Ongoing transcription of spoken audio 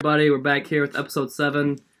Everybody, we're back here with episode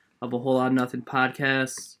 7 of A Whole Lot of Nothing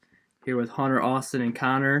podcast. Here with Hunter, Austin, and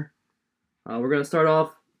Connor. We're going to start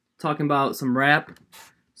off talking about some rap.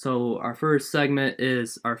 So our first segment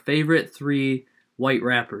is our favorite 3 white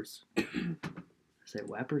rappers. Say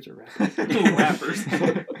whappers or rappers? Rappers.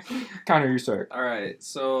 Connor, you start. Alright,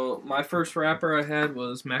 so my first rapper I had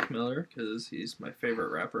was Mac Miller, because he's my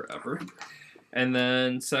favorite rapper ever. And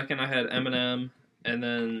then second I had Eminem. And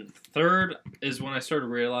then third is when I started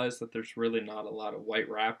to realize that there's really not a lot of white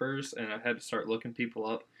rappers, and I had to start looking people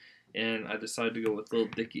up, and I decided to go with Lil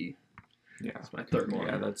Dicky. Yeah, that's my third one.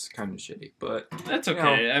 Yeah, that's kind of shitty, but that's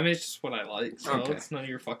okay. You know, I mean, it's just what I like, so it's none of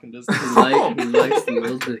your fucking business. He likes the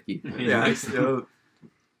Lil Dicky. Yeah,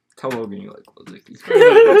 tell Logan you like Lil Dicky. It's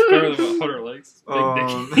better than what Hunter likes.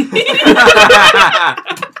 Big Dicky.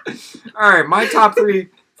 Alright, my top 3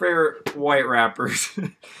 favorite white rappers.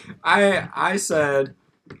 I said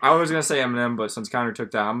I was gonna say Eminem, but since Connor took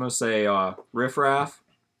that, I'm gonna say Riff Raff,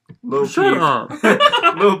 Lil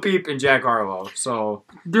Peep, and Jack Harlow. So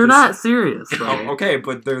they're not serious. Okay,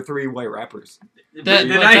 but they're 3 white rappers. They're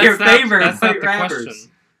not your favorite that's white not the rappers.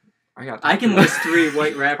 question. I can list 3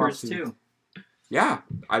 white rappers too. Yeah,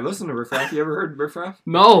 I listen to Riff Raff. You ever heard Riff Raff?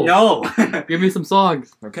 No. Give me some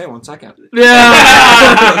songs. Okay, 1 second.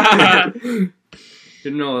 Yeah. You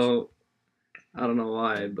know, I don't know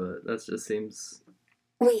why, but that just seems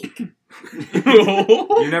weak.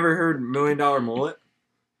 You never heard $1 Million Mullet?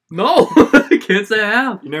 No, can't say I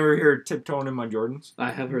have. You never heard Tiptoeing in My Jordans? I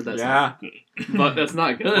have heard that song. But that's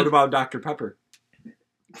not good. What about Dr. Pepper?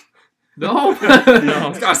 No.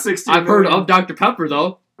 It's got 16 I've heard of Dr. Pepper,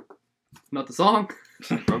 though. Not the song.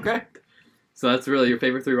 Okay. So that's really your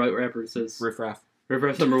favorite 3 white rappers is Riff Raff. Riff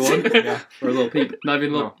Raff's number 1? Yeah. Or Lil Peep? Not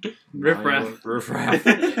even Lil... No. Riff Raff. Riff Raff.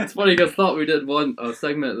 It's funny because I thought we did one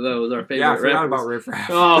segment that was our favorite Yeah, I forgot rappers. about Riff Raff.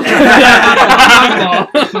 Oh.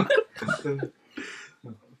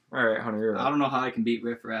 Alright, Hunter, you're I don't know how I can beat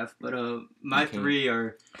Riff Raff, but my 3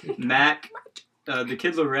 are Mac, the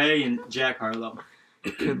Kid Laroi, and Jack Harlow.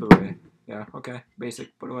 Kid Laroi. Yeah, okay.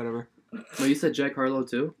 Basic, but whatever. Well, you said Jack Harlow,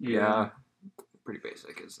 too? Yeah. Pretty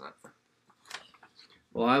basic, isn't it?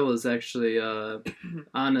 Well, I was actually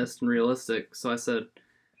honest and realistic, so I said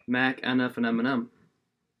Mac, NF, and Eminem.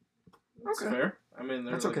 That's fair. I mean,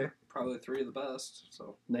 they're That's okay. Probably 3 of the best,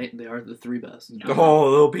 so... They are the 3 best. Oh,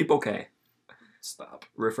 Little Peep, okay. Stop.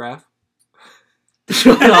 Riff Raff?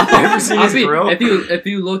 Shut up. Grill? If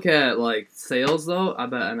you look at, like, sales, though, I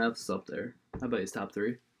bet NF's up there. I bet he's top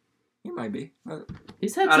 3. He might be.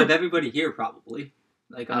 He's had Out of everybody here, probably.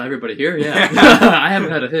 Like everybody here, yeah. I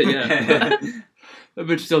haven't had a hit yet. That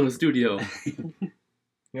bitch still in the studio.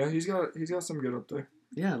 Yeah, he's got some good up there.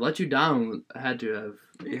 Yeah, Let You Down had to have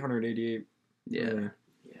 888. Yeah,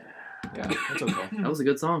 that's okay. that was a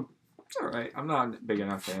good song. It's alright. I'm not a big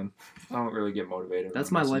enough fan. I don't really get motivated.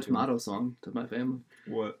 That's my life motto song to my family.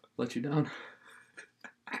 What? Let You Down.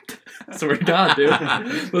 I swear to God, dude.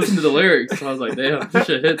 Listen to the lyrics. I was like, damn, this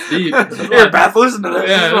shit hits deep. Here, Beth, listen to this.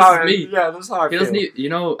 Yeah, this is me. Yeah, this is how I feel. You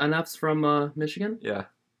know NF's from Michigan? Yeah.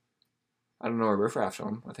 I don't know where Riff Raff's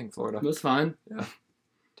from. I think Florida. That's fine. Yeah.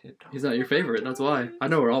 He's not your favorite, that's why. I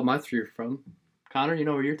know where all my 3 are from. Connor, you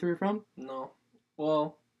know where your 3 are from? No.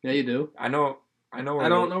 Well... Yeah, you do. I know where I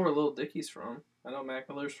don't know where Lil Dicky's from. I know Mac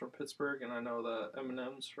Miller's from Pittsburgh, and I know that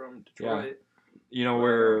Eminem's from Detroit. Yeah. You know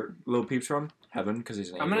where Lil Peep's from? Heaven, because he's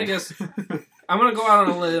an angel. I'm gonna guess... I'm gonna go out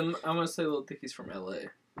on a limb. I'm gonna say Lil Dicky's from LA.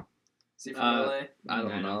 Is he from LA? I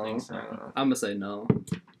don't know. think so. I'm gonna say no.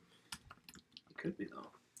 He could be, though.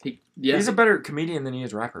 He's a better comedian than he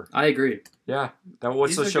is rapper. I agree. Yeah.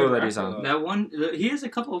 What's the show that he's on? That one, he has a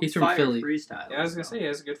couple of He's from fire Philly. freestyles. Yeah, I was gonna say he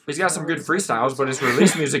has a good freestyle. He's got some good freestyles, but his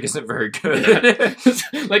release music isn't very good.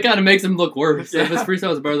 That kind of makes him look worse. Yeah. If his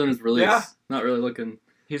freestyle is better than his release. Yeah. Not really looking...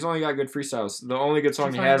 He's only got good freestyles. The only good song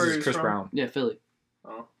he Can you has find where is he's Chris from? Brown. Yeah, Philly.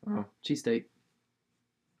 Oh. Cheesesteak.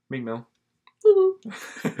 Meek Mill.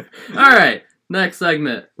 Alright, next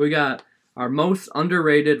segment. We got our most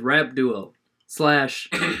underrated rap duo. /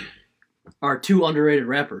 our 2 underrated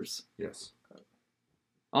rappers. Yes.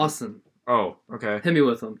 Austin. Oh, okay. Hit me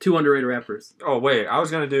with them. 2 underrated rappers. Oh, wait. I was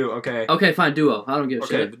going to do, okay. Okay, fine, duo. I don't give a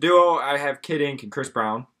Okay, shit. the duo, I have Kid Ink and Chris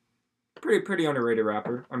Brown. Pretty underrated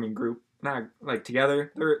rapper. I mean, group. Not, like,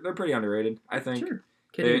 together. They're pretty underrated, I think. Sure.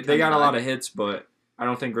 They got a lot of hits, but I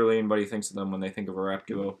don't think really anybody thinks of them when they think of a rap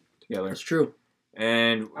duo together. That's true.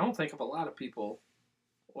 And I don't think of a lot of people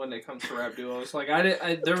when it comes to rap duos. Like,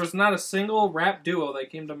 there was not a single rap duo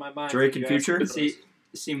that came to my mind. Drake and Future? See,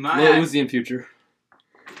 Lil my... Uzi and Future.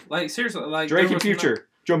 Like, seriously. Like, Drake there and was Future. no-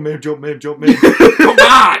 Jump man, jump man, jump man. Come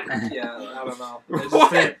on! Yeah, I don't know.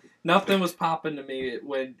 What? Nothing was popping to me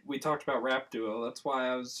when we talked about rap duo. That's why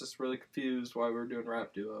I was just really confused why we were doing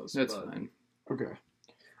rap duos. That's fine. Okay.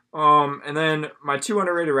 And then my 2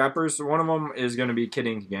 underrated rappers. One of them is gonna be Kid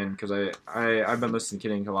Ink again because I've been listening to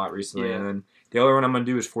Kid Ink a lot recently, Yeah. and then the other one I'm gonna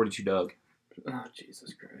do is 42 Doug. Oh,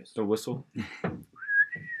 Jesus Christ. The whistle.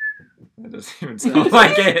 That doesn't even sound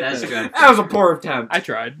like it. That's good. That was a poor attempt. I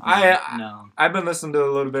tried. No. I've been listening to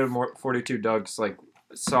a little bit more 42 Doug's like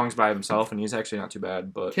songs by himself, and he's actually not too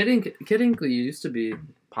bad. But Kid Ink used to be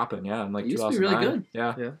popping, yeah, in like He used to be 2009. really good.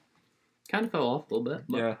 Yeah, kind of fell off a little bit,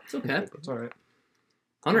 but yeah, it's okay. it's all right.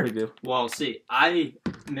 Hunter, Big deal. Well, see, I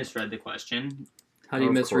misread the question how do you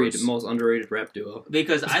Of misread course. most underrated rap duo?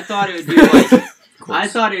 because I thought it would be like I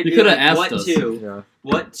thought it'd You be coulda like asked what us. two? Yeah.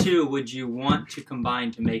 What two would you want to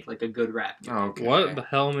combine to make like a good rap? Oh, okay. What the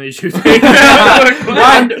hell made you think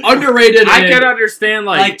Underrated. I and- can understand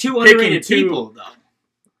Like two picking underrated two- people though,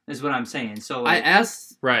 is what I'm saying. So I like, asked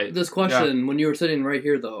Right. this question when you were sitting right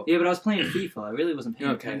here, though. yeah, but I was playing FIFA. I really wasn't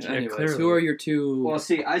paying Okay. attention. Anyways, clearly. who are your two? Well,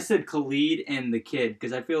 see, I said Khalid and the Kid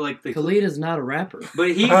because I feel like the Khalid is not a rapper.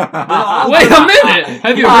 but he. But all Wait the- a minute!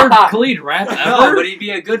 Have you heard Khalid rap No, ever? but he'd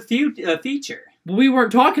be a good feature. We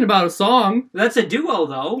weren't talking about a song. That's a duo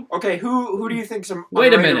though. Okay, who do you think's a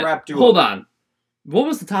Wait a underrated minute. rap duo? Hold on. What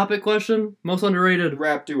was the topic question? Most underrated?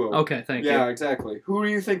 Rap duo. Okay, thank Yeah, you. exactly. Who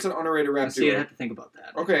do you think's an underrated rap See, I'd duo? have to think about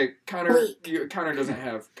that. Okay, Connor doesn't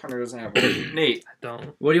have one. Nate.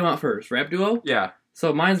 Don't. What do you want first? Rap duo? Yeah,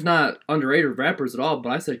 So mine's not underrated rappers at all, but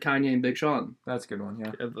I said Kanye and Big Sean. that's a good one.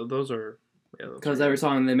 Yeah. Yeah, those are. Yeah, those Because are- every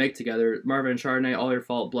song they make together, Marvin and Chardonnay, All Your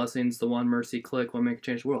Fault, Blessings, The One, Mercy, Click, What Make a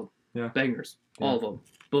Change the World. Yeah. Bangers. Yeah. All of them.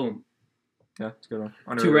 Boom. Yeah, it's a good one. Two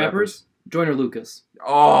Underrated rappers, Joyner Lucas.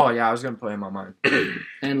 Oh yeah, I was gonna play him on mine.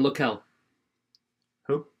 And Lakel.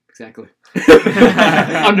 Who? Exactly.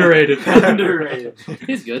 Underrated. Underrated.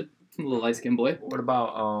 He's good. A little light-skinned boy. What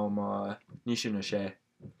about Nisha Nashe?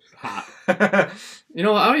 Hot. I You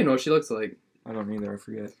know what? I don't even know what she looks like. don't either. I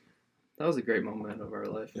forget. That was a great moment of our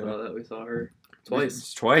life. Yeah. That we saw her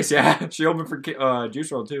twice. Twice, yeah. She opened for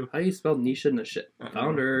Juice WRLD too. How do you spell Nisha Nashe?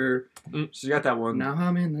 Found her. She's got that one. Now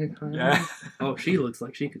I'm in the Yeah. Oh, she looks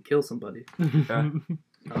like she could kill somebody. Yeah.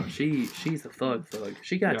 Oh, she's a thug.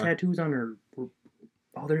 She got Yeah. tattoos on her.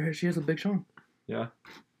 Oh, there she is with Big Sean. Yeah.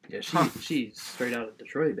 Yeah, she's straight out of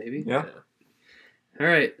Detroit, baby. Yeah. All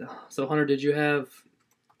right. So, Hunter, did you have?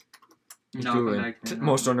 No, come back to me.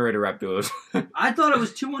 Most underrated rap duos. I thought it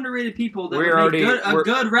was two underrated people that We're would make already- a we're-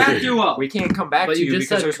 good rap duo. We can't come back But to you you just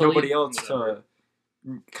because said there's Khalid nobody else and to.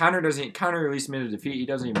 Connor at least made a defeat. He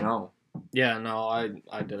doesn't even know. Yeah, no, I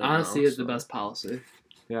didn't. Honesty know, is the so- best policy.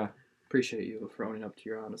 Yeah. Appreciate you for owning up to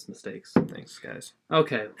your honest mistakes. Thanks, guys.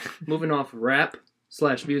 Okay, moving off rap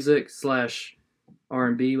 / music /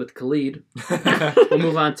 R&B with Khalid. We'll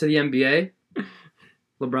move on to the NBA.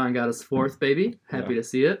 LeBron got his fourth, baby. Happy to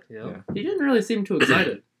see it. Yep. Yeah. He didn't really seem too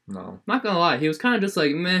excited. No. Not gonna lie, he was kind of just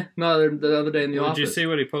like meh. The other day in the Did office. you see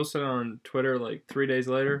what he posted on Twitter like 3 days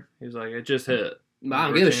later? He was like, "It just hit." I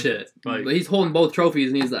don't give a shit. Like- But he's holding both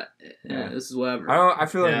trophies and he's like, Yeah. this is whatever. I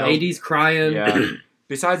feel like Yeah. no. AD's crying. Yeah.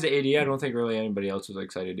 Besides the AD, I don't think really anybody else was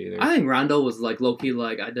excited either. I think Rondo was like low key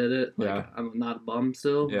like I did it. Like, Yeah. I'm not a bum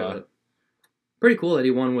still. Yeah. But pretty cool that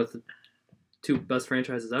he won with the two best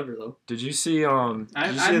franchises ever though. Did you see? Did you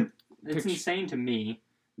see It's picture- insane to me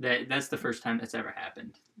that that's the first time that's ever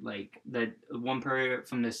happened. Like that one player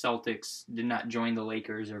from the Celtics did not join the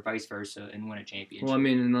Lakers or vice versa and win a championship. Well, I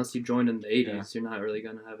mean, unless you joined in the 80s, you're not really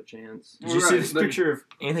gonna have a chance. Did you see this Right, but- picture of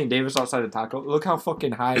Anthony Davis outside of Taco? Look how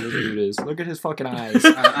fucking high this dude is. Look at his fucking eyes.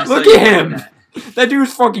 I saw Look you at doing him. that. That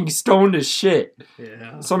dude's fucking stoned as shit.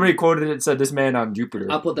 Yeah. Somebody quoted it and said, "This man on Jupiter."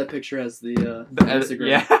 I'll put that picture as the Instagram.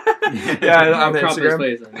 Yeah, yeah, on the Crop his Instagram.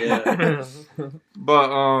 face in, yeah.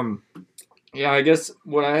 But yeah, I guess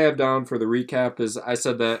what I have down for the recap is I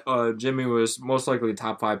said that Jimmy was most likely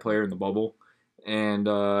top 5 player in the bubble, and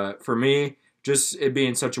for me, just it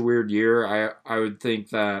being such a weird year, I would think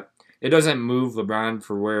that it doesn't move LeBron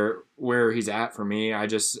for where he's at for me. I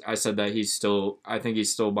said that I think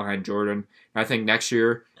he's still behind Jordan. I think next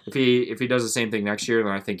year, if he does the same thing next year,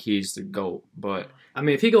 then I think he's the GOAT. But I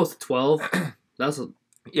mean, if he goes to 12, that's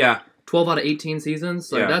yeah. 12 out of 18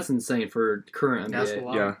 seasons. Like Yeah. that's insane for current NBA. That's a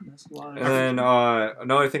lot. Yeah. That's a lot. And then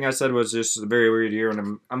another thing I said was just a very weird year,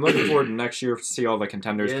 and I'm looking forward to next year to see all the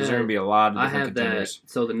contenders because Yeah. there are going to be a lot of I different have contenders. that.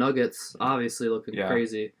 So the Nuggets obviously looking Yeah.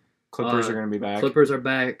 crazy. Clippers are going to be back. Clippers are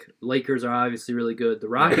back. Lakers are obviously really good. The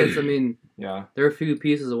Rockets, I mean, Yeah. they're a few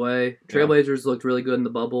pieces away. Yeah. Trailblazers looked really good in the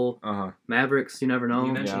bubble. Uh-huh. Mavericks, you never know.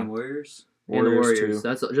 You mentioned Yeah. Warriors. And the Warriors. too.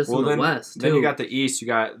 That's just Well, in the then- West, too. Then you got the East. You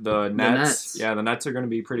got the Nets. Nets. Yeah, the Nets are going to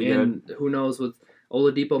be pretty good. and who knows with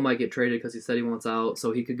Oladipo might get traded because he said he wants out,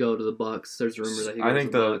 so he could go to the Bucks. There's rumors that he goes to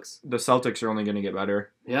the Bucks. The Celtics are only going to get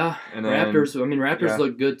better. Yeah, and then, Raptors. I mean, Raptors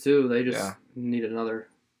look good too. They just need another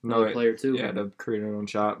player too. Yeah, to create their own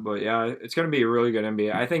shot. But yeah, it's going to be a really good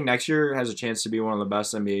NBA. I think next year has a chance to be one of the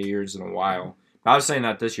best NBA years in a while. I was saying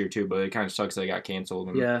that this year too, but it kind of sucks that it got canceled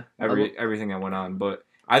and everything that went on. But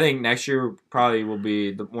I think next year probably will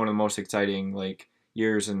be one of the most exciting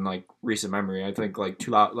years in recent memory. I think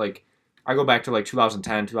I go back to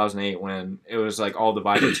 2010, 2008 when it was all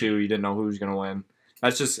divided too. You didn't know who was going to win.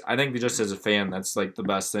 That's just, I think just as a fan, that's the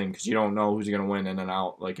best thing because you don't know who's going to win in and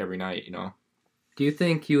out every night, Do you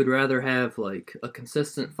think you would rather have a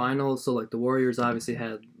consistent final? So the Warriors obviously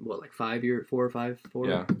had 5 years, 4 or 5, 4?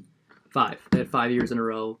 Yeah. 5. They had 5 years in a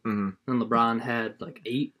row. Mm-hmm. And LeBron had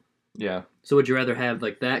 8. Yeah. So would you rather have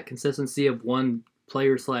that consistency of one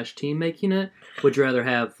player / team making it? Would you rather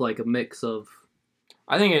have a mix of?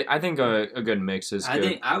 I think a good mix is good. I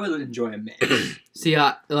think I would enjoy a mix. See,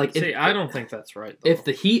 I don't think that's right, though. If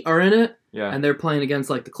the Heat are in it, yeah, and they're playing against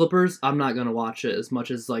the Clippers, I'm not gonna watch it as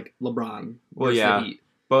much as LeBron. Well, yeah, the Heat.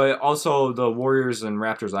 But also the Warriors and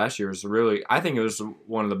Raptors last year was I think it was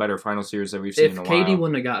one of the better final series that we've seen in a while. If KD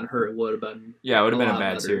wouldn't have gotten hurt, it would have been. Yeah, it would have been a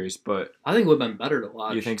bad series, but I think it would have been better to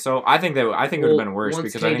watch. You think so? I think it would have been worse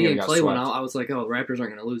because I think it got Clay swept. went out, I was like, oh, Raptors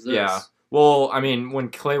aren't gonna lose this. Yeah. Well, I mean, when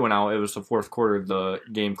Clay went out, it was the fourth quarter, the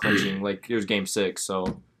game clinching. It was game 6,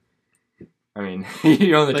 so I mean,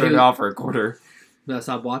 you only turned it off for a quarter. I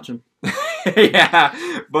stopped watching.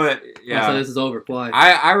 Yeah, but yeah. So this is over. Why?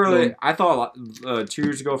 I thought 2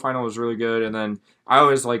 years ago final was really good, and then I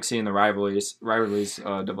always like seeing the rivalries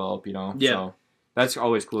develop. Yeah. So that's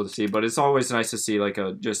always cool to see. But it's always nice to see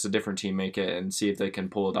just a different team make it and see if they can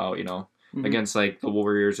pull it out. Against the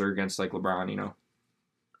Warriors or against LeBron.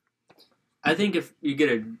 I think if you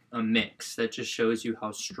get a mix, that just shows you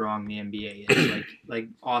how strong the NBA is. like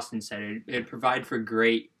Austin said, it provide for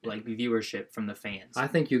great viewership from the fans. I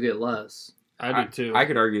think you get less. I do too. I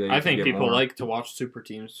could argue that I think people more. like to watch super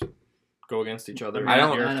teams go against each other. I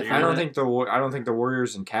don't think the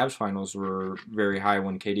Warriors and Cavs finals were very high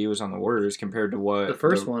when KD was on the Warriors compared to what the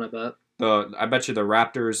first one. I bet. I bet you the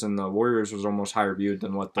Raptors and the Warriors was almost higher viewed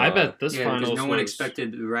than what the... I bet this finals no one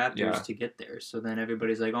expected the Raptors to get there. So then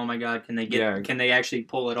everybody's like, oh my God, can they actually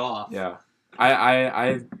pull it off? Yeah.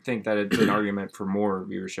 I think that it's an argument for more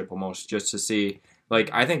viewership almost just to see...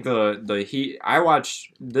 I think the Heat...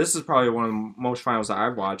 This is probably one of the most finals that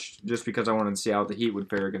I've watched just because I wanted to see how the Heat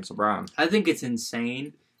would fare against LeBron. I think it's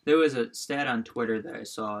insane. There was a stat on Twitter that I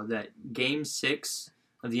saw that Game 6...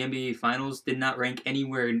 of the NBA Finals did not rank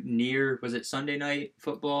anywhere near, was it Sunday Night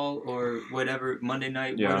Football or whatever, Monday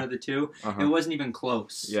Night, one of the two? Uh-huh. It wasn't even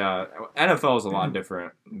close. Yeah, NFL is a lot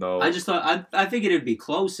different, though. I just thought, I figured it'd be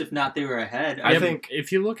close, if not they were ahead. I think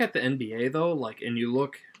if you look at the NBA, though, and you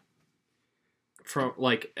look from,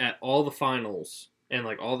 at all the finals and,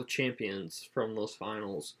 all the champions from those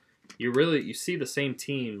finals, you see the same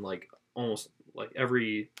team, almost,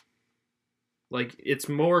 every... it's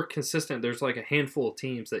more consistent. There's a handful of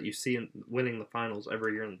teams that you see winning the finals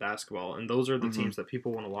every year in basketball, and those are the teams that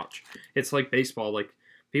people want to watch. It's like baseball.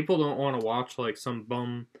 People don't want to watch some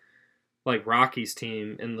bum Rockies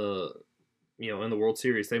team in the in the World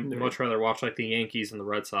Series. They much rather watch the Yankees and the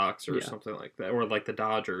Red Sox or something like that, or the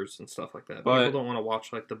Dodgers and stuff like that. People don't want to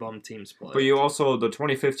watch the bum teams play. But you also the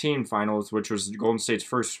 2015 finals, which was Golden State's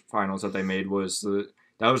first finals that they made,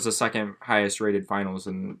 that was the second highest rated finals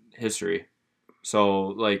in history.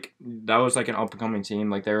 So, that was, an up-and-coming team.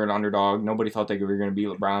 They were an underdog. Nobody thought they were going to beat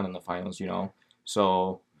LeBron in the finals,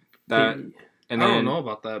 So, that... And I don't know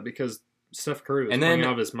about that because Steph Curry was playing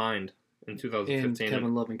out of his mind in 2015. And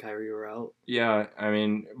Kevin Love and Kyrie were out. Yeah, I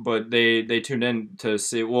mean, but they tuned in to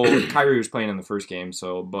see... Well, Kyrie was playing in the first game,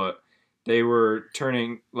 but they were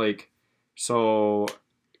turning, So,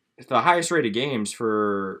 the highest-rated games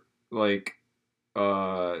for,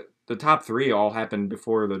 the top 3 all happened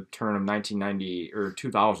before the turn of 1990 or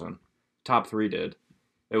 2000. Top 3 did.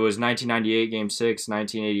 It was 1998 Game 6,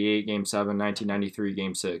 1988 Game 7, 1993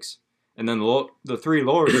 Game 6, and then the 3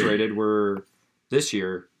 lowest rated were this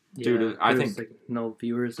year due to I think no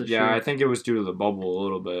viewers this year. Yeah, I think it was due to the bubble a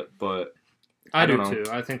little bit, but I do too.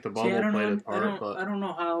 I think the bubble played a part, but I don't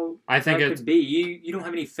know how I think that could be. You don't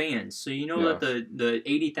have any fans, so that the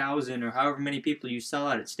 80,000 or however many people you sell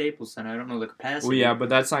out at Staples Center, I don't know the capacity. Well, yeah, but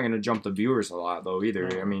that's not going to jump the viewers a lot though either.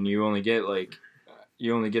 No. I mean, you only get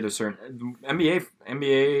a certain NBA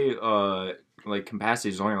capacity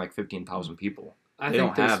is only 15,000 people. They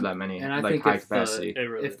don't have that many and I like think high if capacity.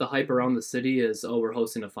 if the hype around the city is we're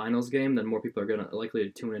hosting a finals game, then more people are likely to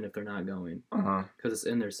tune in if they're not going because it's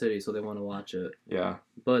in their city, so they want to watch it. Yeah.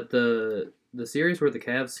 But the series where the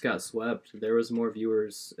Cavs got swept, there was more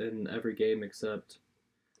viewers in every game except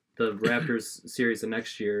the Raptors series the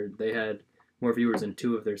next year. They had more viewers in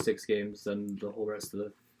 2 of their 6 games than the whole rest of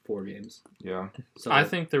the 4 games. Yeah. So I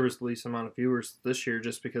think there was the least amount of viewers this year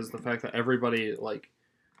just because of the fact that everybody, like,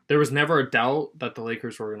 there was never a doubt that the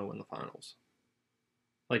Lakers were going to win the finals.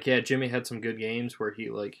 Like, yeah, Jimmy had some good games where he,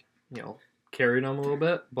 like, you know, carried them a little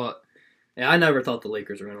bit, but yeah, I never thought the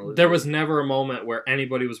Lakers were going to lose. there was never a moment where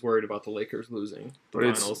anybody was worried about the Lakers losing the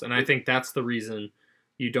But finals, and I think that's the reason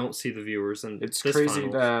you don't see the viewers in It's this crazy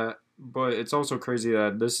finals. but it's also crazy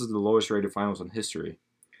that this is the lowest rated finals in history.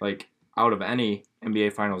 Like, out of any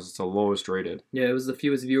NBA finals, it's the lowest rated. Yeah, it was the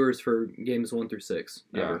fewest viewers for games 1 through 6.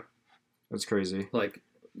 Yeah. Ever. That's crazy. Like,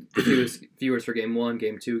 the fewest viewers for game 1,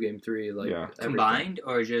 game 2, game 3. Like, Yeah. everything. Combined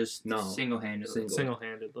or just No. single-handedly?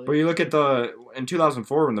 Single-handedly. But you look at in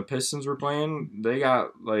 2004 when the Pistons were playing, they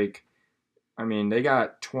got they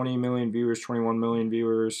got 20 million viewers, 21 million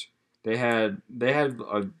viewers. They had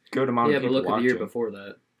a good amount Yeah, of but people look at watching. the year before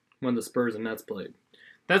that when the Spurs and Nets played.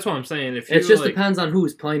 That's what I'm saying. If you It just like, depends on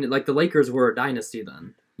who's playing it. Like, the Lakers were a dynasty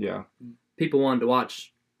then. Yeah. People wanted to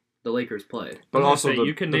watch the Lakers play. But I was also gonna say, the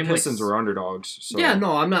you can the name, like, Pistons were underdogs. So. Yeah,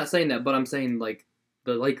 no, I'm not saying that, but I'm saying, like,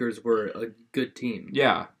 the Lakers were a good team.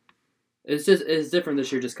 Yeah. It's different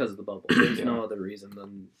this year just because of the bubble. There's no other reason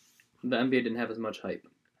than the NBA didn't have as much hype,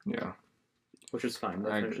 Yeah. which is fine. They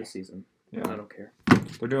I finished agree. the season. Yeah. I don't care.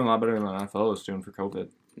 They're doing a lot better than the NFL is doing for COVID.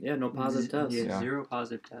 Yeah, no positive tests. Yeah, Yeah. 0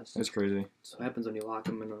 positive tests. It's crazy. That's what happens when you lock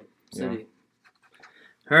them in a city.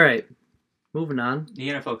 All right, moving on. The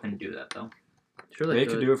NFL couldn't do that, though. Sure They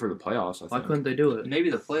could do it for the playoffs, I Why think. couldn't they do it? Maybe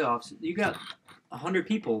the playoffs, you got 100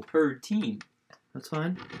 people per team. That's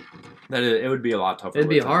fine. It would be a lot tougher. It'd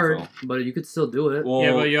be with the hard, NFL. but you could still do it. Well,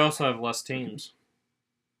 yeah, but you also have less teams.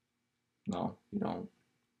 no, you don't.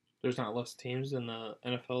 There's not less teams in the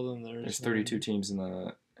NFL than There's 32 teams in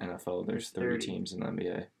the NFL. There's 30 teams in the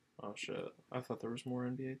NBA. Oh shit! I thought there was more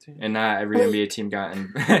NBA teams. And not every NBA team got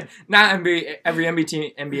every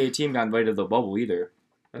NBA team got invited to the bubble either.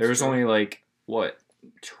 There was only like what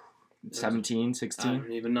 17, I 16?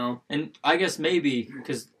 don't even know. And I guess maybe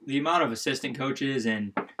because the amount of assistant coaches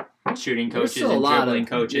and shooting There's coaches still a and lot dribbling of-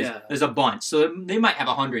 coaches, yeah. there's a bunch. So they might have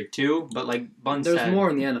 100 too, but like Bun There's said,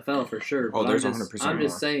 more in the NFL for sure. Oh, but there's I'm 100% I'm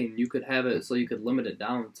just more. saying you could have it so you could limit it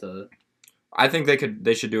down to. I think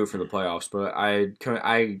they should do it for the playoffs, but I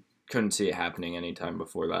couldn't see it happening anytime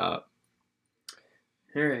before that.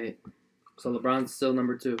 All right. So LeBron's still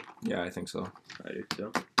number 2. Yeah, I think so. I do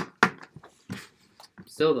too.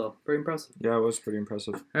 Still though, pretty impressive. Yeah, it was pretty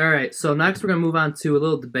impressive. All right. So next we're gonna move on to a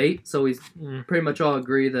little debate. So we Mm. pretty much all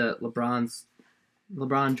agree that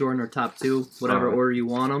LeBron, Jordan are top 2, whatever Alright. order you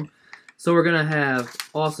want them. So we're gonna have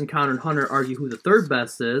Austin, Connor, and Hunter argue who the third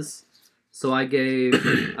best is. So I gave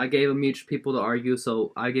them each people to argue.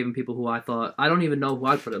 So I gave them people who I thought I don't even know who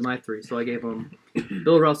I put at my 3. So I gave them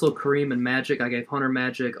Bill Russell, Kareem, and Magic. I gave Hunter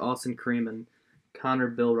Magic, Austin Kareem, and Connor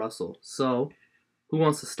Bill Russell. So who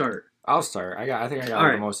wants to start? I'll start. I think I got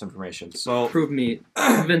Alright. the most information. So Prove me,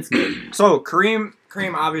 convince me. So Kareem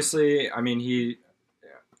obviously, I mean he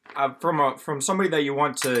from somebody that you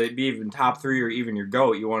want to be even top 3 or even your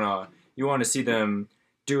GOAT, you want to see them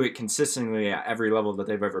do it consistently at every level that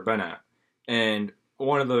they've ever been at. And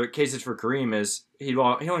one of the cases for Kareem is he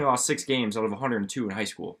only lost 6 games out of 102 in high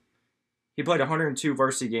school. He played 102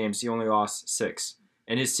 varsity games. He only lost 6,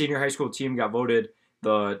 and his senior high school team got voted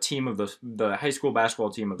the team of the high school basketball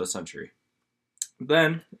team of the century.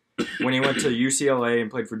 Then, when he went to UCLA and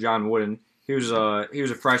played for John Wooden, he was a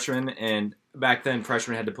freshman, and back then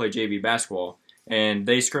freshmen had to play JV basketball, and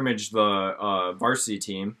they scrimmaged the varsity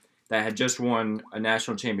team that had just won a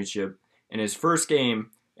national championship. In his first game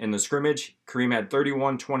in the scrimmage, Kareem had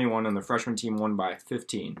 31-21, and the freshman team won by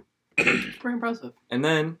 15. Pretty impressive. And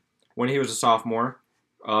then, when he was a sophomore,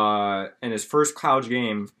 in his first college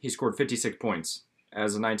game, he scored 56 points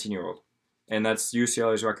as a 19-year-old. And that's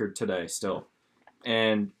UCLA's record today, still.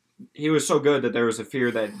 And he was so good that there was a fear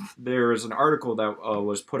that there was an article that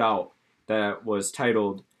was put out that was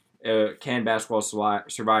titled, Can Basketball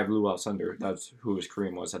Survive Lou Alcindor? That's who his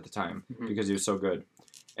Kareem was at the time, because he was so good.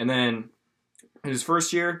 And then, in his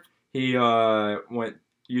first year, UCLA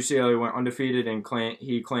went undefeated and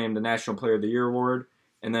he claimed the National Player of the Year award.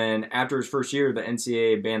 And then after his first year, the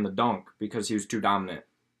NCAA banned the dunk because he was too dominant.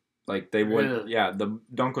 Like they would, Really? yeah. The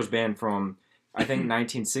dunk was banned from I think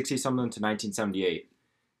 1960 something to 1978.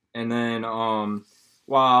 And then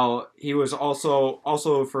while he was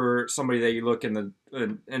also for somebody that you look into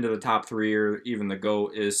the top 3 or even the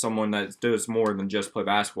GOAT, is someone that does more than just play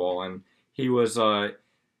basketball. And he was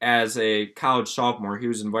as a college sophomore, he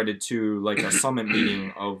was invited to like a summit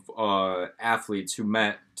meeting of athletes who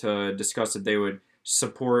met to discuss that they would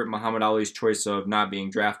support Muhammad Ali's choice of not being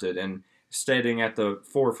drafted. And standing at the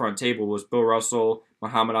forefront table was Bill Russell,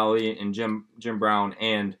 Muhammad Ali, and Jim Brown,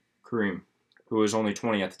 and Kareem, who was only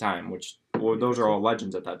 20 at the time, which those are all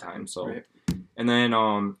legends at that time. So, right. And then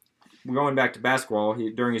going back to basketball,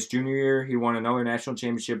 during his junior year, he won another national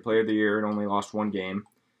championship player of the year and only lost 1 game.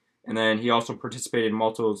 And then he also participated in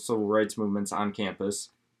multiple civil rights movements on campus.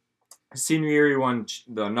 His senior year, he won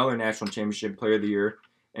another national championship player of the year.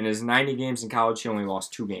 In his 90 games in college, he only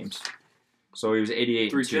lost 2 games. So he was 88.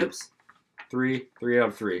 3 chips? 3 out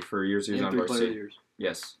of 3 for years he was on varsity. Years.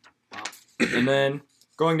 Yes. Wow. And then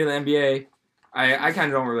going to the NBA, I kind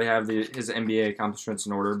of don't really have his NBA accomplishments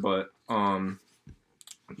in order, but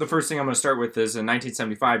the first thing I'm going to start with is in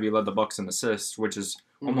 1975, he led the Bucks in assists, which is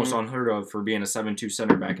almost unheard of for being a 7'2"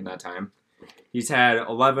 center back in that time. He's had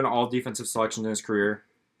 11 all-defensive selections in his career.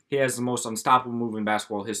 He has the most unstoppable move in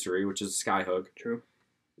basketball history, which is the skyhook. True.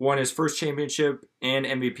 Won his first championship and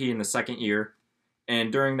MVP in the second year, and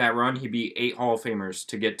during that run, he beat 8 Hall of Famers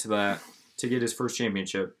to get his first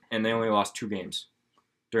championship, and they only lost 2 games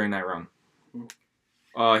during that run.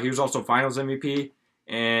 He was also Finals MVP,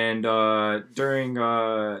 and during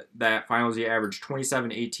that Finals, he averaged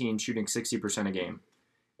 27-18, shooting 60% a game.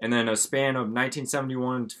 And then a span of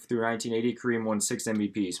 1971 through 1980, Kareem won 6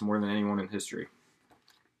 MVPs, more than anyone in history.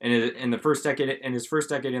 And in his first decade in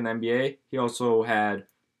the NBA, he also had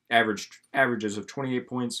averages of 28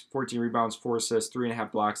 points, 14 rebounds, 4 assists,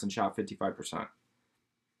 3.5 blocks, and shot 55%.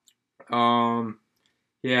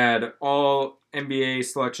 He had all NBA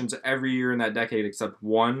selections every year in that decade except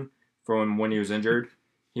 1 from when he was injured.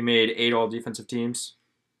 He made 8 all-defensive teams.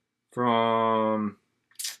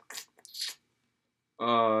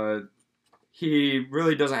 He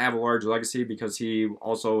really doesn't have a large legacy because he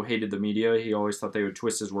also hated the media. He always thought they would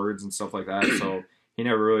twist his words and stuff like that, so he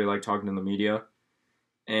never really liked talking to the media.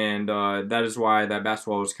 And that is why that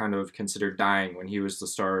basketball was kind of considered dying when he was the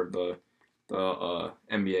star of the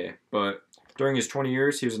NBA. But during his 20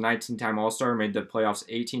 years, he was a 19-time All-Star, made the playoffs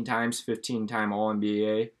 18 times, 15-time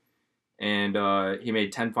All-NBA, and he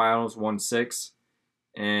made 10 finals, won 6.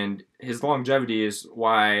 And his longevity is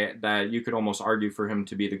why that you could almost argue for him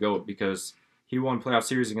to be the GOAT, because he won playoff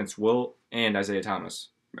series against Wilt and Isaiah Thomas.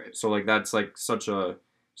 Right. So that's such a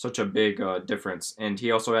big difference. And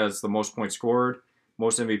he also has the most points scored,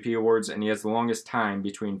 most MVP awards, and he has the longest time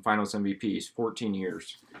between Finals MVPs, 14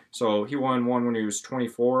 years. So he won one when he was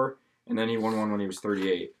 24, and then he won one when he was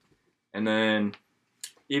 38. And then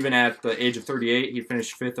even at the age of 38, he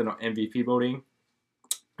finished 5th in MVP voting.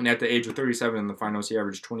 And at the age of 37 in the Finals, he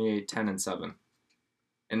averaged 28, 10, and 7.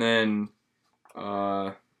 And then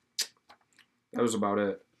that was about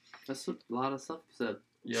it. That's a lot of stuff you said.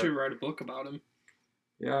 You should write a book about him.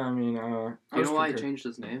 Yeah, I mean... you know why he changed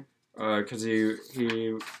his name? Because it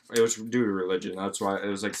was due to religion. That's why it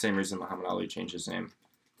was like the same reason Muhammad Ali changed his name.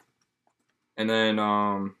 And then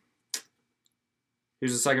he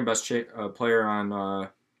was the second best player on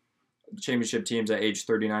championship teams at age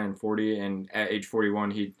 39 and 40, and at age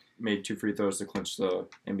 41 he made 2 free throws to clinch the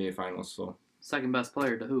NBA Finals. So second best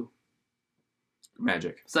player to who?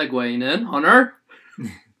 Magic. Segueing in, Hunter.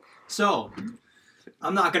 So,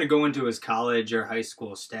 I'm not going to go into his college or high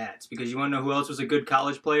school stats, because you want to know who else was a good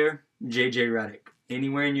college player? J.J. Redick.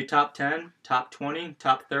 Anywhere in your top 10, top 20,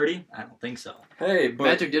 top 30? I don't think so. Hey, but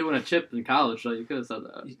Magic did win a chip in college, so you could have said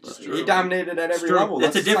that. He dominated at every level.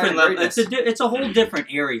 That's a different level. It's a whole different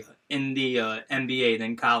area in the NBA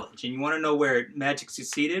than college. And you want to know where Magic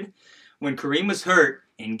succeeded? When Kareem was hurt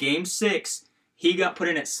in Game 6, he got put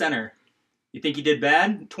in at center. You think he did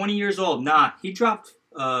bad? 20 years old. Nah, he dropped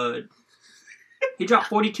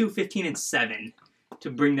 42, 15, and 7 to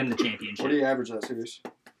bring them the championship. What do you average that series?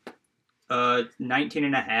 19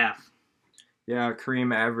 and a half. Yeah,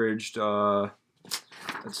 Kareem averaged, let's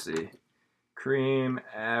see. Kareem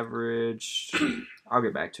averaged, I'll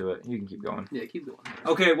get back to it. You can keep going. Yeah, keep going.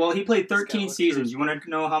 Okay, well, he played 13 seasons. You want to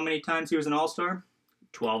know how many times he was an All-Star?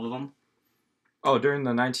 12 of them. Oh, during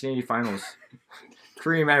the 1980 Finals.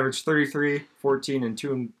 Kareem averaged 33, 14, and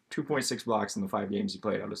 2.6 blocks in the 5 games he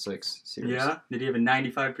played out of 6 series. Yeah? Did he have a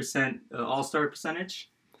 95% All-Star percentage?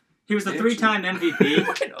 He was a 3-time MVP.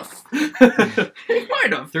 Might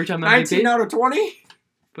have. 3-time MVP? 19 out of 20?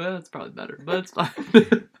 But that's probably better. But it's fine.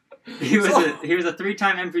 He was a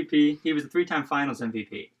 3-time MVP. He was a 3-time Finals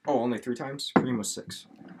MVP. Oh, only 3 times? Kareem was 6.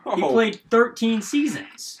 He played 13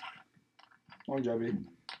 seasons. Longevity.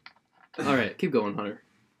 All right, keep going, Hunter.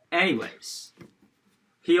 Anyways,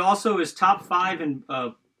 he also is top 5 in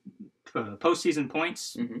postseason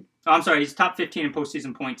points. Mm-hmm. Oh, I'm sorry, he's top 15 in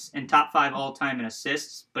postseason points and top 5 all-time in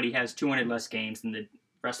assists, but he has 200 less games than the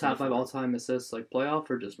rest Top of the 5 all-time assists, like playoff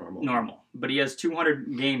or just normal? normal. But he has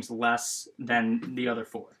 200 games less than the other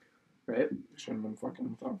 4. Right? Shouldn't have been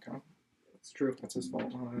fucking without count. It's true. That's his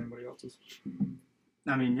fault, not anybody else's.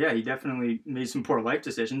 I mean, yeah, he definitely made some poor life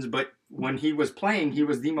decisions, but when he was playing, he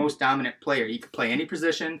was the most dominant player. He could play any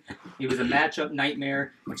position. He was a matchup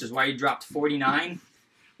nightmare, which is why he dropped 49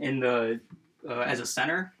 in the as a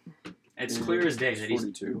center. It's clear as day that he's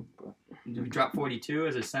 42. he dropped 42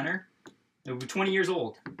 as a center. He'll be 20 years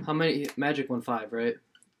old. How many? Magic won 5, right?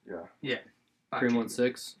 Yeah. Kareem won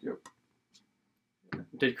 6? Yep.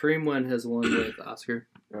 Did Kareem win his one with Oscar?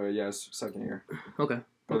 Yes, second year. Okay.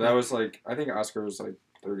 But that was like, I think Oscar was like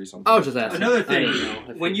 30-something. I was just asking. Another I thing, didn't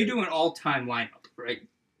know if when he you did. do an all-time lineup, right,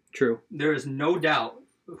 True. there is no doubt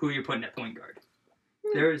who you're putting at point guard.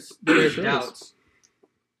 There's There is. doubts.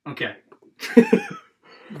 Okay.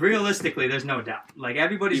 Realistically, there's no doubt. Like,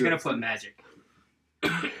 everybody's going to put Magic.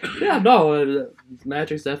 Yeah, no,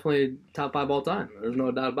 Magic's definitely top 5 all time. There's no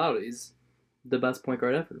doubt about it. He's the best point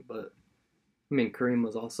guard ever. But I mean, Kareem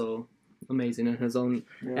was also amazing in his own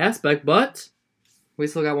aspect. But we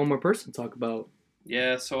still got one more person to talk about.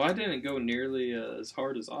 Yeah, so I didn't go nearly as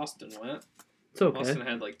hard as Austin went. It's okay. Austin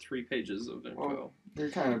had like 3 pages of info. Well, you're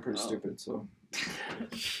kind of pretty stupid, so.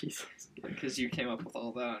 Jesus. Because you came up with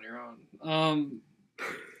all that on your own.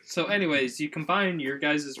 So anyways, you combine your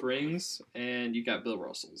guys' rings, and you got Bill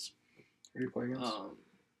Russell's. Who are you playing against?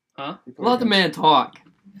 Huh? You play Let the against- man talk.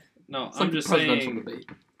 No, It's I'm like just the presidential saying debate.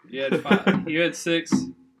 you had 5. You had 6.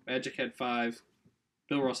 Magic had 5.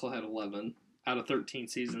 Bill Russell had 11 out of 13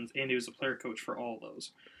 seasons, and he was a player coach for all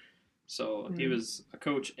those. So he was a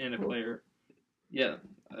coach and a player. Yeah,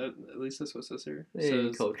 at least that's what it says here. It He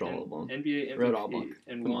says coached all of them. NBA Read all MVP book.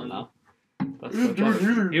 and Come on won. now. That's Coach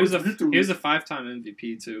Ever. He was a 5-time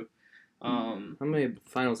MVP too. How many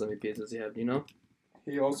finals MVPs does he have? Do you know?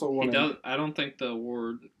 He also He won. does. I don't think the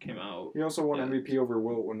award came out. He also won Yeah. MVP over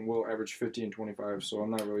Wilt when Wilt averaged 50 and 25. So I'm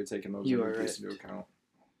not really taking those You are MVPs right. into account.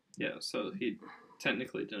 Yeah, so he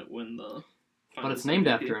technically didn't win the. But it's finals named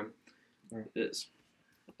MVP. after him. It is.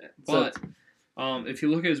 So But if you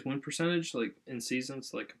look at his win percentage, like in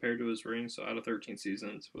seasons, like compared to his rings, so out of 13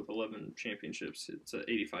 seasons with 11 championships, it's an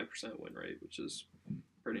 85% win rate, which is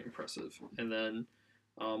pretty impressive. And then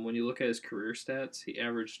when you look at his career stats, he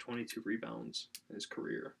averaged 22 rebounds in his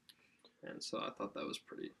career, and so I thought that was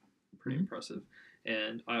pretty impressive.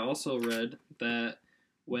 And I also read that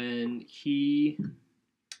when they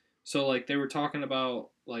were talking about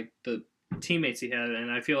like the teammates he had, and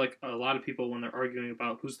I feel like a lot of people, when they're arguing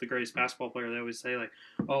about who's the greatest basketball player, they always say like,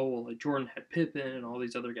 oh, well, like Jordan had Pippen and all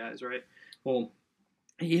these other guys, right? Well,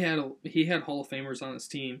 he had Hall of Famers on his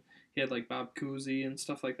team. He had like Bob Cousy and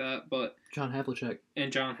stuff like that, but John Havlicek.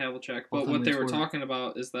 John Havlicek. But All-time what they leading were scorer. talking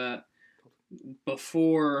about is that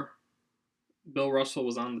before Bill Russell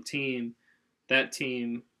was on the team, that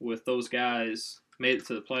team with those guys made it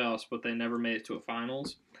to the playoffs, but they never made it to a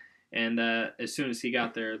finals. And that as soon as he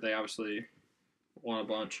got there, they obviously won a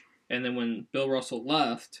bunch. And then when Bill Russell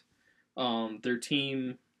left, their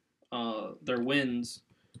team, their wins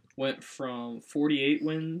went from a 48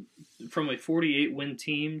 win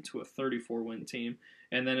team to a 34 win team.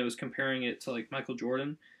 And then it was comparing it to like Michael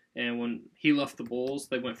Jordan. And when he left the Bulls,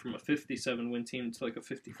 they went from a 57 win team to like a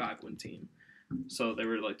 55 win team. So they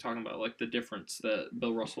were like talking about like the difference that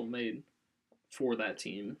Bill Russell made for that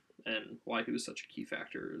team and why he was such a key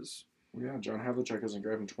factor is Yeah, John Havlicek isn't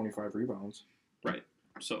grabbing 25 rebounds. right.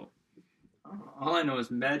 So All I know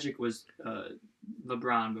is Magic was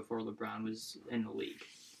LeBron before LeBron was in the league.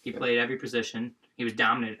 He played every position. He was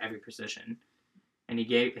dominant at every position, and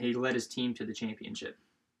he led his team to the championship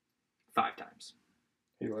 5 times.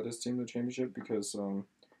 He led his team to the championship because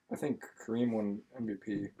I think Kareem won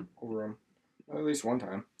MVP over him at least one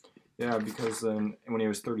time. Yeah, because then when he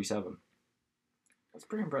was 37. That's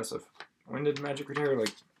pretty impressive. When did Magic retire?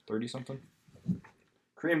 Like 30-something?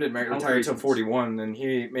 Kareem didn't retire until 41, and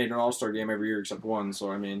he made an All-Star game every year except one, so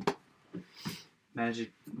I mean...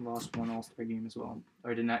 Magic lost one All-Star game as well,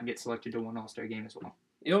 or did not get selected to one All-Star game as well.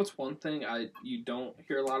 you know what's one thing you don't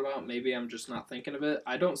hear a lot about? Maybe I'm just not thinking of it.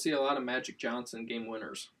 I don't see a lot of Magic Johnson game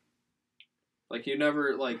winners. Like you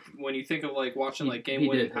never like when you think of like watching like game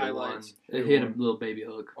winning highlights. He had a little baby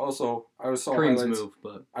hook. Also, I saw Kareem's highlights. move,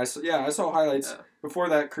 but I saw highlights. Yeah. Before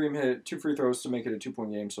that, Kareem hit 2 free throws to make it a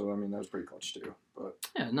 2-point game, so I mean that was pretty clutch too. But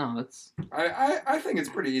yeah, no, it's I think it's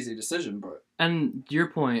a pretty easy decision, but and to your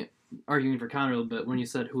point arguing for Connor a little bit when you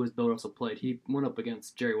said who has Bill Russell played. He went up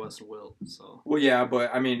against Jerry West and Wilt. So. Well, yeah,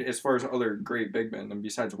 but I mean, as far as other great big men, and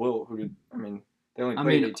besides Wilt, they only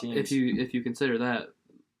played 8 teams. If you consider that,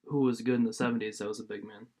 who was good in the 70s that was a big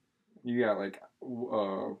man? You got like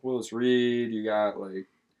Willis Reed. You got like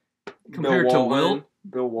compared Bill to Walton, Wilt.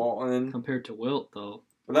 Bill Walton. Compared to Wilt, though.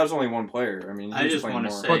 But that was only one player. I mean, I just want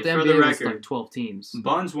to say, but the for NBA the was record, like 12 teams.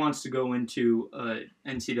 Buns wants to go into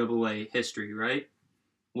NCAA history, right?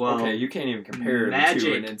 Well, okay, you can't even compare Magic, the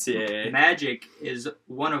two in NCAA. Magic is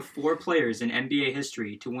one of 4 players in NBA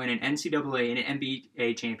history to win an NCAA and an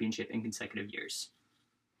NBA championship in consecutive years.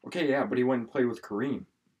 Okay, yeah, but he went and played with Kareem.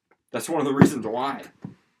 That's one of the reasons why.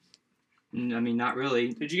 I mean, not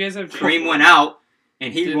really. Did you guys have Kareem went out,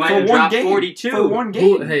 and he went and one dropped game. 42. For one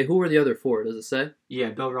game. Who were the other 4? Does it say?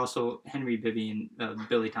 Yeah, Bill Russell, Henry Bibby, and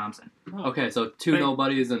Billy Thompson. Oh. Okay, so 2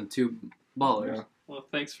 nobodies and 2 ballers. Yeah. Well,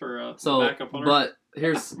 thanks for So, backup on but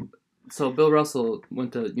here's so Bill Russell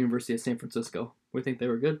went to University of San Francisco. We think they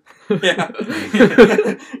were good. Yeah.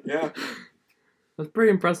 Yeah. That's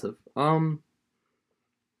pretty impressive.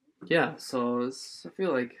 Yeah. So I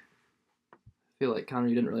feel like Connor,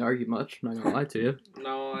 you didn't really argue much. I'm not gonna lie to you.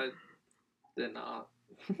 No, I did not.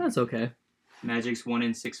 That's okay. Magic's 1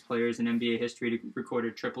 in 6 players in NBA history to record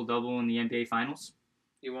a triple-double in the NBA Finals.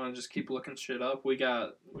 You want to just keep looking shit up? We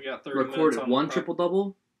got 30 minutes Recorded on one the triple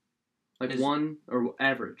double, like Is- one or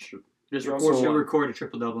average. Just He record also- He'll one. record a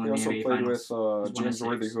triple-double He in the also NBA played Finals. with He's 1 in James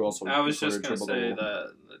Worthy, 6. who also I was just recorded gonna say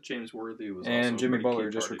triple-double. that James Worthy was. And also a Jimmy pretty Butler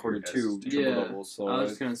key just part of recorded your 2 guys' team. Yeah. triple-doubles. So I was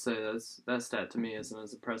just gonna say that stat to me isn't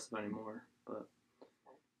as impressive anymore. But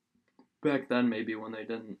back then, maybe when they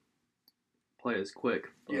didn't play as quick.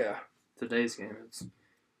 But yeah. Today's game, it's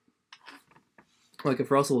like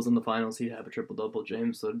if Russell was in the finals, he'd have a triple double.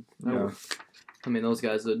 James would. Yeah. I mean, those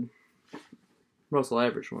guys would. Russell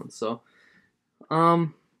averaged one. So,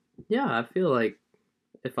 yeah, I feel like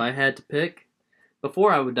if I had to pick,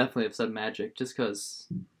 before I would definitely have said Magic, just because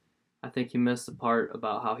I think he missed the part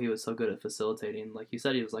about how he was so good at facilitating. Like you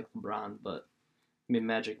said, he was like LeBron, but I mean,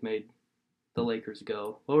 Magic made the Lakers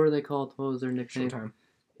go. What were they called? What was their nickname? Showtime.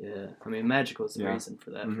 Yeah, I mean, Magic was the Yeah. reason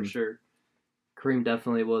for that, for Mhm. sure. Kareem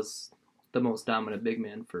definitely was the most dominant big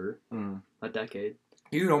man for Mm. a decade.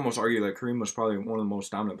 You could almost argue that Kareem was probably one of the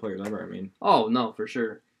most dominant players ever. I mean, Oh, no, for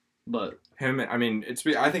sure. But him. I mean,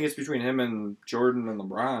 I think it's between him and Jordan and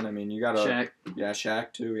LeBron. I mean, you got Shaq, Yeah,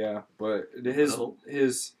 Shaq too. Yeah, but his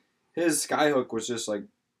skyhook was just like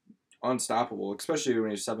unstoppable, especially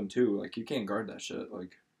when he's 7'2". Like you can't guard that shit.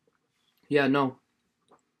 Like yeah, no.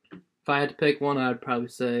 If I had to pick one, I'd probably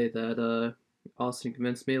say that Austin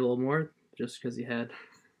convinced me a little more, just because he had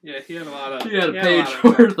Yeah, he had a lot of. he had a he had page lot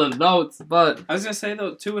of- worth of notes. But I was gonna say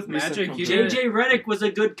though too with He said Magic, come you to did. JJ Redick was a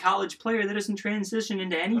good college player that doesn't transition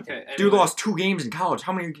into anything. Okay, dude anyway, lost 2 games in college.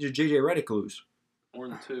 How many did JJ Redick lose? more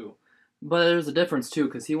than 2. there's a difference too,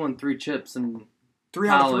 because he won 3 chips in 3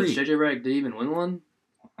 out of college. 3. JJ Redick did he even win one?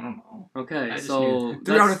 I don't know. Okay, I just so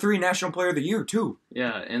 3 out of 3 National Player of the Year too.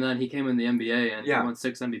 Yeah, and then he came in the NBA and Yeah. he won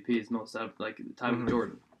 6 MVPs, most of like time Mhm. with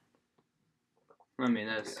Jordan. I mean,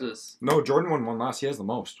 that's just No, Jordan won 1 last. He has the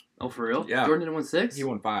most. for real. Yeah. Jordan didn't win 6. He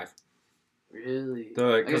won 5. Really? The-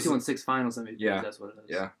 I guess he 'cause- won 6 Finals MVPs. Yeah. That's what it is.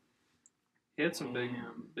 Yeah. He had some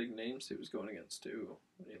Damn. big names he was going against too.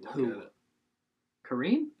 When you look Who? at it.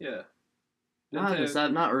 Kareem? Yeah. Not, Didn't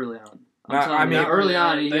they- not early on. Nah, telling I you, mean, early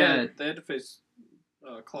on he they had. they had to face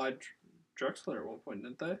Clyde Drexler at one point,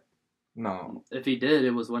 didn't they? No. If he did,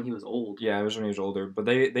 it was when he was old. Yeah, it was when he was older. But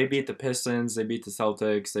they beat the Pistons. They beat the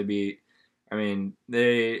Celtics. They beat. I mean,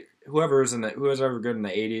 whoever's ever good in the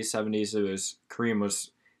 80s, 70s. It was Kareem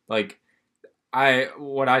was like,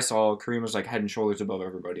 what I saw, Kareem was like head and shoulders above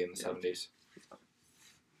everybody in the 70s.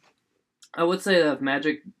 I would say that if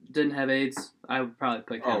Magic didn't have AIDS, I would probably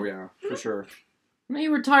pick him. Oh yeah, for sure. I mean, he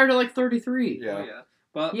retired at like 33. Yeah. Oh, yeah.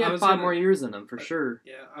 But He I had was 5 gonna- more years in him for sure.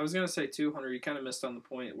 Yeah, I was gonna say too, Hunter. You kind of missed on the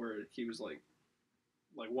point where he was like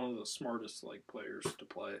one of the smartest like players to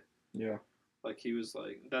play. Yeah. Like he was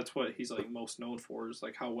like that's what he's like most known for is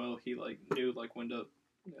like how well he like knew like when to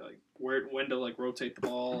when to like rotate the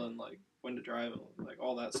ball and like when to drive and like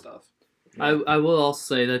all that stuff. I will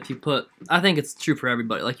also say that if you put, I think it's true for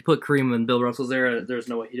everybody. Like you put Kareem in Bill Russell's era, there's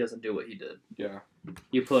no way he doesn't do what he did. Yeah.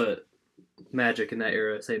 You put Magic in that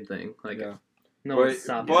era, same thing. Like Yeah. no one's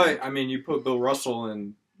stopping. But I mean, you put Bill Russell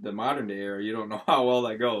in the modern day era, you don't know how well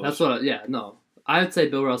that goes. That's what. No. I would say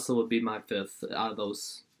Bill Russell would be my 5th out of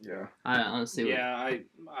those. Yeah. I honestly would. Yeah,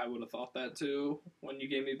 I would have thought that too. When you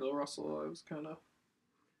gave me Bill Russell, I was kind of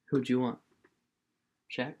Who'd you want?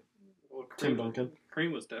 Shaq? well, Tim Duncan.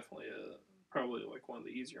 Kareem was definitely probably like one of the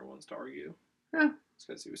easier ones to argue. Yeah. It's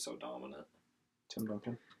because he was so dominant. Tim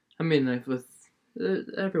Duncan. I mean, like with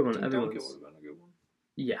everyone. Tim Duncan Everyone's. would have been a good one.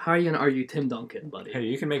 Yeah, how are you gonna argue Tim Duncan, buddy? Hey,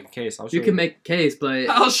 you can make a case. I'll show You can make a case, but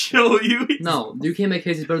I'll show you. no, you can't make a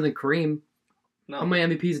case he's better than Kareem. No. How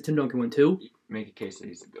many MVPs did Tim Duncan win? 2? make a case that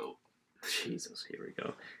he's the GOAT. Jesus, here we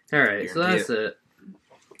go. All right, so that's it.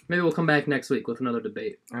 Maybe we'll come back next week with another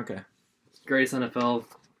debate. Okay. Greatest NFL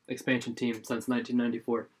expansion team since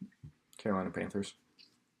 1994. Carolina Panthers.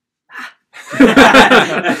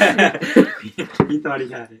 He thought he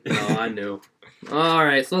had it. No, I knew. All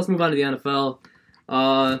right, so let's move on to the NFL.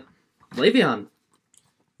 Le'Veon,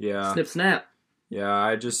 Yeah. snip snap. Yeah,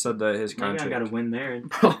 I just said that his Le'Veon contract. got to win there.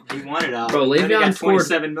 Bro, He wanted out. Bro, Then he Le'Veon got scored-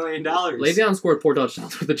 $27 million. Le'Veon scored 4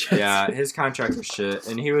 touchdowns with the Jets. Yeah, his contract was shit,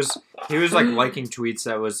 and he was like liking tweets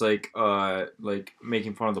that was like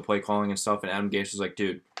making fun of the play calling and stuff. And Adam Gase was like,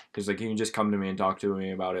 dude, he's like, you can just come to me and talk to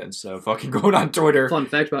me about it instead of fucking going on Twitter. Fun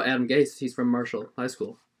fact about Adam Gase, he's from Marshall High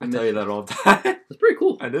School. I tell you that all the time. That's pretty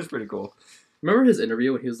cool. That is pretty cool. Remember his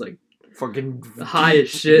interview when he was like, Fucking high as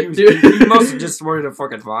shit, he was- dude. He must have just wanted to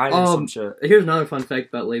fucking vine or some shit. Here's another fun fact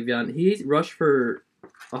about Le'Veon. He rushed for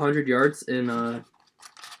 100 yards in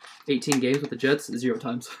 18 games with the Jets 0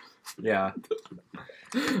 times. Yeah.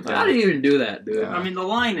 How did he even do that, dude? Yeah. I mean, the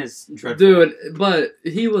line is dreadful. Dude, but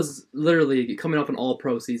he was literally coming off an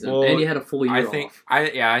all-pro season, Well, and he had a full year off.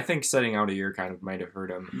 I think setting out a year kind of might have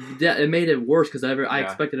hurt him. Yeah, it made it worse because I Yeah.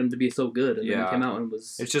 expected him to be so good, and then Yeah. he came out and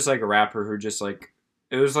was... It's just like a rapper who just like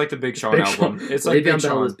it was like the Big Sean Big album. Sean. It's like Le'Veon Big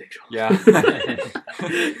Bell Sean. is Big Sean. Yeah.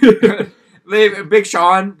 Big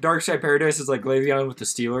Sean, Dark Side Paradise is like Le'Veon with the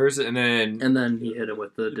Steelers, and then And then he hit him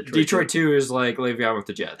with the Detroit 2 is like Le'Veon with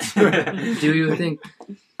the Jets. Do you think...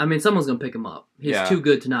 I mean, someone's going to pick him up. He's Yeah. too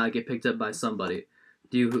good to not get picked up by somebody.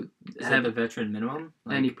 Do you Is that have the veteran minimum?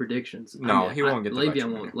 any predictions? No, he won't get the Le'Veon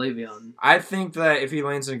veteran won't. Le'Veon. I think that if he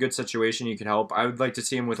lands in a good situation, he could help. I would like to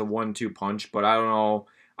see him with a 1-2 punch, but I don't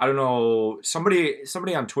know.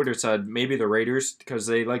 Somebody on Twitter said maybe the Raiders because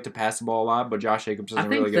they like to pass the ball a lot, but Josh Jacobs isn't a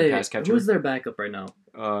really good pass catcher. Who's their backup right now?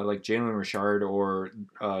 Like Jalen Richard or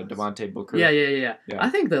Devontae Booker. Yeah. Yeah. I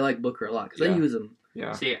think they like Booker a lot because they Yeah. use him.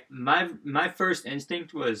 Yeah. See, my first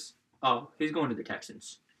instinct was, oh, he's going to the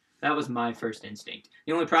Texans. That was my first instinct.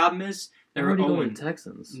 The only problem is they Why were would he go to 0. the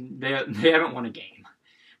Texans? They haven't won a game.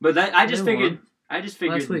 But I just They figured. won. I just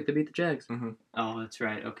figured. Last week they beat the Jags. Oh, that's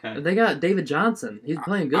right. Okay. They got David Johnson. He's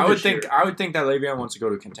playing good. I would this think year. I would think that Le'Veon wants to go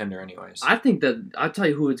to a contender anyways. I think that I'll tell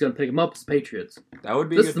you who is going to pick him up is the Patriots. That would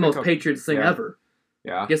be This a is good the most pickup. Patriots thing Yeah. ever.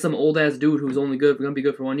 Yeah. Get some old ass dude who's only going to be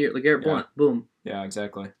good for 1 year, like Garrett Yeah. Blunt. Boom. Yeah,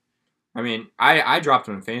 exactly. I mean, I dropped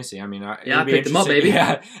him in fantasy. I mean, I it'd be picked him up, interesting- baby.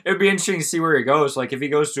 Yeah, it would be interesting to see where he goes. Like if he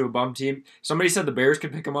goes to a bum team, somebody said the Bears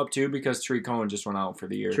could pick him up too because Tariq Cohen just went out for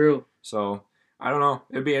the year. True. So I don't know.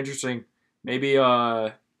 It'd be interesting. Maybe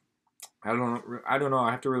I don't know.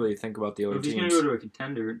 I have to really think about the other If he's going teams. to go to a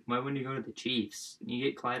contender, why wouldn't you go to the Chiefs? You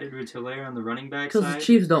get Clyde Edwards-Helaire on the running back Because side. the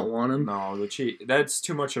Chiefs don't want him. No, that's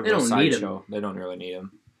too much of They a don't need him. sideshow. They don't really need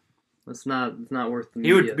him. It's not worth the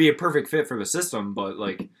He media. would be a perfect fit for the system, but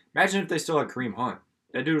like, imagine if they still had Kareem Hunt.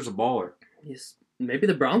 That dude was a baller. Maybe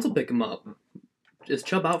the Browns will pick him up. Is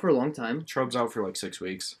Chubb out for a long time? Chubb's out for like 6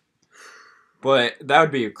 weeks. But that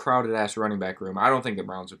would be a crowded ass running back room. I don't think the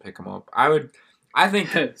Browns would pick him up. I think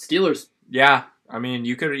Steelers. yeah. I mean,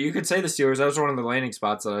 you could say the Steelers. That was one of the landing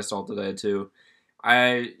spots that I saw today too.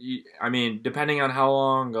 I mean, depending on how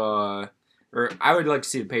long, or I would like to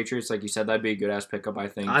see the Patriots. Like you said, that'd be a good ass pickup. I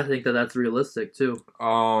think. I think that's realistic too.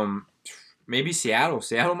 Maybe Seattle.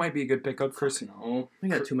 Seattle might be a good pickup. No, we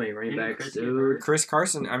got too many running backs, Chris dude. Chris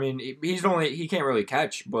Carson. I mean, he can't really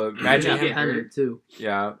catch, but imagine Yeah, him. Penny too.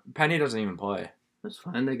 Yeah, Penny doesn't even play. That's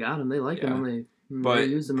fine. They got him. They like him. They But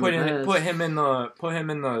use him put in the past. him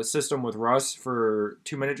in the system with Russ for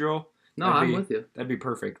 2-minute drill. No, that'd I'm be- with you. That'd be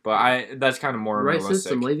perfect. But that's kind of more Right realistic.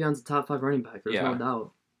 system. Le'Veon's a top 5 running back. There's Yeah. no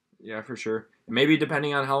doubt. Yeah, for sure. Maybe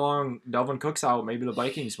depending on how long Delvin Cook's out, maybe the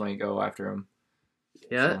Vikings might go after him.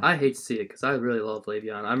 Yeah, So. I hate to see it because I really love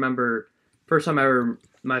Le'Veon. I remember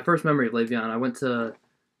my first memory of Le'Veon. I went to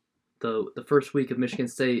the first week of Michigan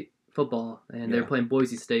State football, and they were Yeah. playing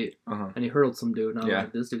Boise State, Uh-huh. and he hurdled some dude, and I was Yeah.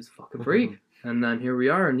 like, this dude's a fucking freak. And then here we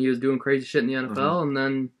are, and he was doing crazy shit in the NFL, and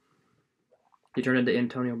then he turned into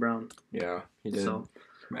Antonio Brown. Yeah, he did. So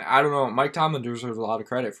I don't know. Mike Tomlin deserves a lot of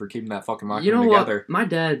credit for keeping that fucking locker you know room together. what? My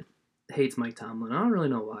dad hates Mike Tomlin. I don't really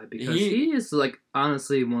know why because He- he is like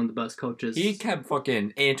honestly one of the best coaches. He kept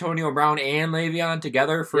fucking Antonio Brown and Le'Veon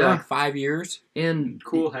together for Yeah. like 5 years. and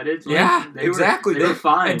Cool-headed. Yeah, They exactly. They were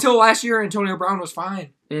fine. Until last year, Antonio Brown was fine.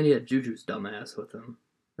 and he had Juju's dumbass with him.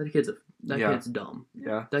 That kid's dumb.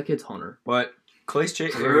 Yeah. That kid's Hunter. But Chase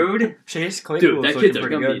Rude. Claypool Dude, was that looking kid's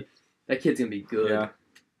pretty gonna good. be. That kid's gonna be good. Yeah.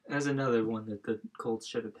 That's another one that the Colts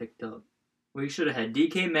should have picked up. We should have had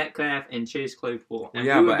DK Metcalf and Chase Claypool. And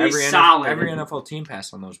yeah, we would but be solid. every NFL team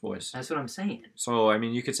passed on those boys. That's what I'm saying. So, I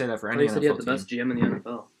mean, you could say that for any He NFL said he had the team. best GM in the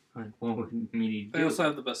NFL. Well, They also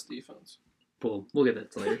have the best defense. We'll get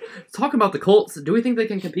that to later. Talk about the Colts. Do we think they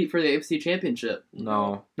can compete for the AFC Championship?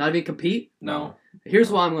 No. Not even compete? No.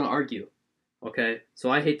 Here's why I'm going to argue. Okay,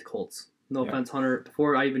 so I hate the Colts. No Yeah. offense, Hunter.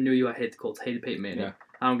 Before I even knew you, I hate the Colts. Hated Peyton Manning. Yeah.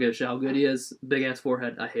 I don't give a shit how good he is. Big ass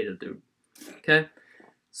forehead. I hated the dude. Okay,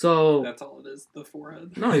 so That's all it is. The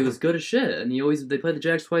forehead. no, he was good as shit, and they played the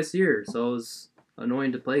Jags twice a year, so it was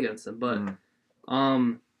annoying to play against him. But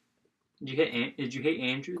Did you hate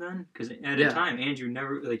Andrew then? Because at Yeah. a time, Andrew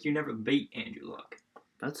you never beat Andrew Luck.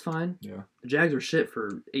 that's fine. Yeah. The Jags were shit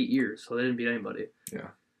for 8 years, so they didn't beat anybody. Yeah.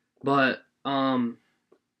 But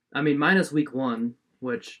I mean, minus week 1,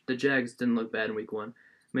 which the Jags didn't look bad in week 1.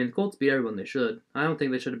 I mean, the Colts beat everyone they should. I don't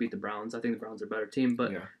think they should have beat the Browns. I think the Browns are a better team,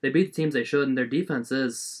 but Yeah. they beat the teams they should, and their defense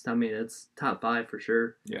is, I mean, it's top 5 for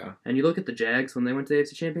sure. Yeah. And you look at the Jags when they went to the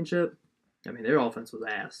AFC Championship, I mean, their offense was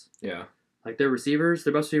ass. Yeah. Like, their receivers,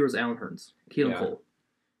 their best receiver was Allen Hurns, Keelan Cole.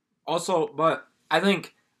 Also, but I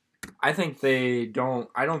don't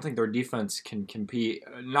think their defense can compete.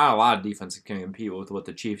 Not a lot of defense can compete with what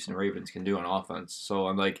the Chiefs and Ravens can do on offense. So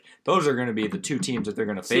I'm like, those are going to be the two teams that they're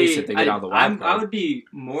going to face if they get out of the wild card. I would be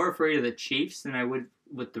more afraid of the Chiefs than I would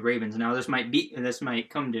with the Ravens. Now this might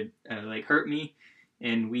come to hurt me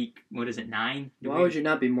in week 9. Why would you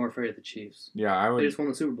not be more afraid of the Chiefs? Yeah, I would. They just won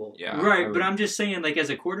the Super Bowl. Yeah, right, but I'm just saying, like, as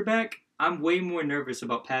a quarterback, I'm way more nervous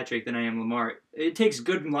about Patrick than I am Lamar. It takes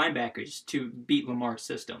good linebackers to beat Lamar's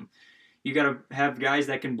system. You got to have guys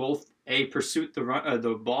that can both pursue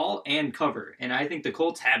the ball and cover, and I think the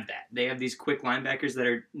Colts have that. They have these quick linebackers that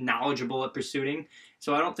are knowledgeable at pursuing.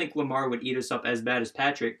 So I don't think Lamar would eat us up as bad as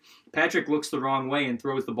Patrick. Patrick looks the wrong way and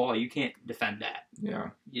throws the ball. You can't defend that.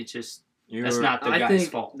 Yeah, It's just that's not the I guy's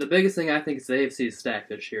think fault. the biggest thing I think is the AFC is stacked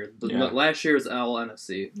this year. Last year was all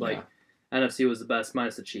NFC. NFC was the best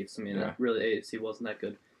minus the Chiefs. I mean, really, AFC wasn't that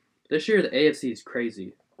good. This year, the AFC is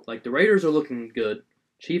crazy. Like, the Raiders are looking good.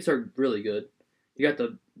 Chiefs are really good. You got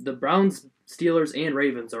the Browns, Steelers, and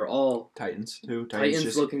Ravens are all Titans too.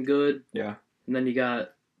 Titans looking good. Yeah. And then you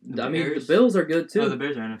got The I mean, Bears? the Bills are good too. Oh, the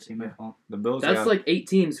Bears are NFC by default. The Bills. That's like 8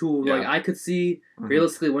 teams who like I could see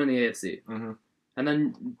realistically winning the AFC. Mhm. And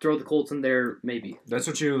then throw the Colts in there, maybe. That's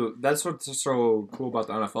what's so cool about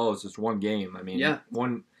the NFL is just one game. I mean,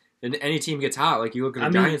 and any team gets hot. Like you look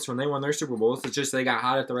at the Giants when they won their Super Bowls, it's just they got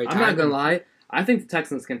hot at the right time. I'm not gonna lie. I think the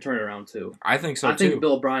Texans can turn it around too. I think so too. I think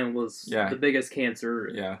Bill O'Brien was Yeah. the biggest cancer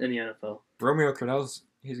in the NFL. Romeo Crennel's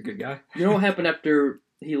he's a good guy. You know what happened after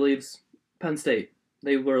he leaves Penn State?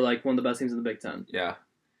 They were like one of the best teams in the Big Ten. Yeah,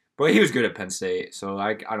 but he was good at Penn State, so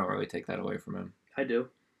I don't really take that away from him. I do.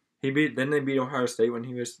 They beat Ohio State when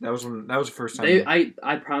he was that was the first time.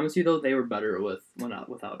 I promise you though they were better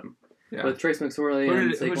without him. Yeah. With Trace McSorley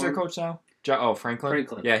and Saquon. Who's their coach now? Franklin.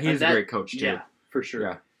 Franklin. Yeah, he's a great coach too. Yeah, for sure.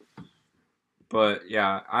 Yeah. But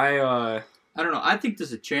yeah, I don't know. I think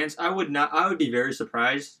there's a chance. I would be very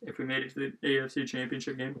surprised if we made it to the AFC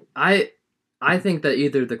Championship game. I think that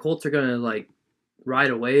either the Colts are gonna like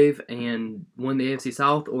ride a wave and win the AFC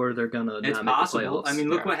South, or they're gonna not make the playoffs. I mean,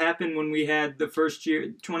 look what happened when we had the first year,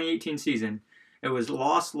 2018 season. It was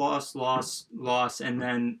loss, and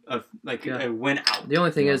then a win out. The only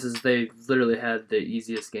thing is they literally had the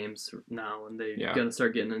easiest games now, and they're gonna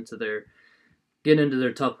start getting into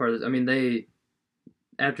their tough part. I mean, they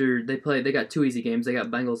got 2 easy games. They got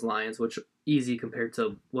Bengals, Lions, which easy compared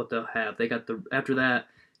to what they'll have. They got after that.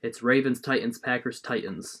 It's Ravens, Titans, Packers,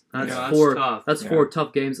 Titans. That's tough. That's 4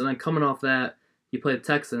 tough games, and then coming off that, you play the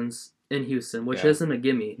Texans in Houston, which isn't a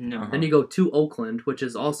gimme. No. Then you go to Oakland, which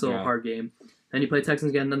is also a hard game. Then you play Texans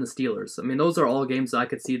again, and then the Steelers. I mean, those are all games that I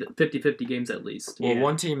could see 50-50 games at least. Well,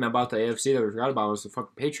 one team about the AFC that we forgot about was the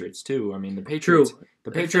fucking Patriots too. I mean, the Patriots. True.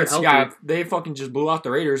 The Patriots they fucking just blew out the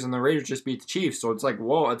Raiders, and the Raiders just beat the Chiefs. So it's like,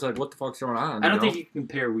 whoa! It's like, what the fuck's going on? I don't think you can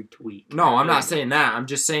compare week to week. No, I'm not saying that. I'm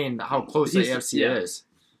just saying how close the AFC is.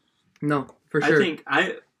 No, for sure. I think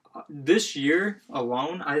this year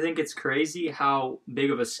alone, I think it's crazy how big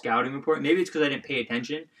of a scouting report. Maybe it's because I didn't pay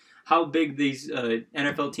attention. How big these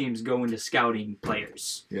NFL teams go into scouting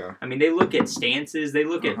players. Yeah. I mean, they look at stances, they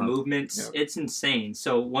look at movements. Yep. It's insane.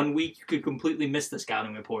 So one week you could completely miss the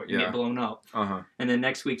scouting report and get blown up. And then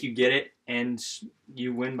next week you get it and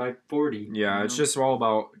you win by 40. Yeah, it's just all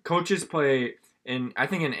about coaches play I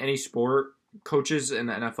think in any sport, coaches in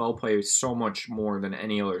the NFL play so much more than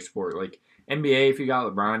any other sport. Like NBA, if you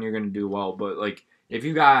got LeBron, you're going to do well. But like if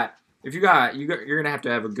you got if you're gonna have to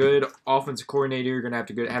have a good offensive coordinator. You're gonna have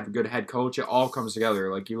to have a good head coach. It all comes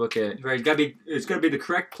together. Like you look at Right, it's gotta be the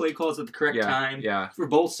correct play calls at the correct time. Yeah. For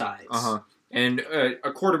both sides. And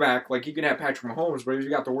a quarterback, like you can have Patrick Mahomes, but if you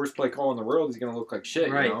got the worst play call in the world, he's gonna look like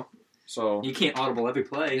shit. Right. You know. So you can't audible every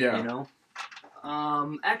play. Yeah. You know.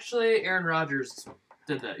 Actually, Aaron Rodgers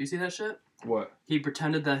did that. You see that shit? What? He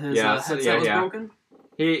pretended that his headset was broken.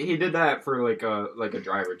 He did that for like a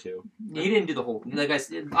drive or two. He didn't do the whole. Like I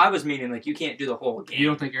said, I was meaning like you can't do the whole game. You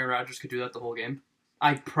don't think Aaron Rodgers could do that the whole game?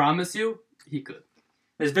 I promise you, he could.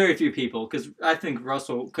 There's very few people because I think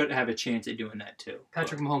Russell could have a chance at doing that too.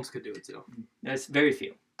 Patrick Mahomes could do it too. That's very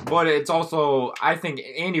few. But it's also, I think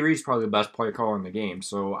Andy Reid's probably the best play caller in the game.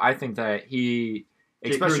 So I think that he,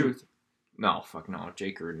 especially with,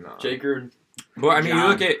 Jake Gruden. No. Jake Gruden. But I mean,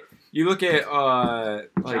 you look at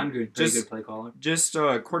like John Gruden, very good play caller. Just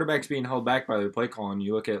quarterbacks being held back by their play calling.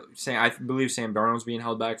 You look at I believe Sam Darnold's being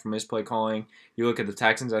held back from his play calling. You look at the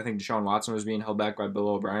Texans. I think Deshaun Watson was being held back by Bill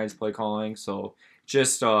O'Brien's play calling. So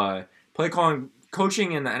just play calling.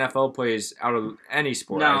 Coaching in the NFL plays out of any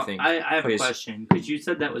sport, now, I think. I have a question, because you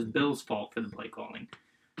said that was Bill's fault for the play calling.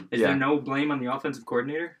 Is there no blame on the offensive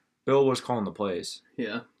coordinator? Bill was calling the plays.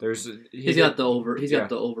 Yeah. He's got the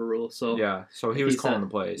overrule, so yeah, so he was calling the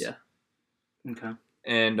plays. Yeah. Okay.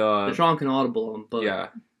 And Deshaun can audible him, but yeah.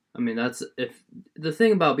 I mean that's if the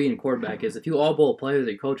thing about being a quarterback is if you audible a play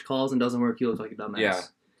that your coach calls and doesn't work, you look like a dumbass. Yeah.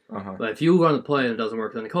 But if you run the play and it doesn't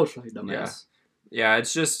work, then the coach looks like a dumbass. Yeah,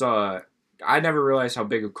 it's just I never realized how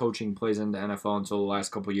big of coaching plays into NFL until the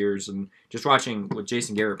last couple of years, and just watching with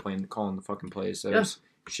Jason Garrett calling the fucking plays. That was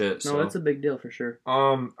shit. No, that's a big deal for sure.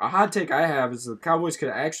 A hot take I have is the Cowboys could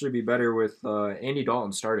actually be better with Andy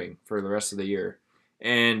Dalton starting for the rest of the year,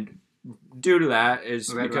 and due to that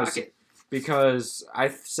is because I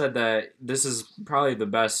said that this is probably the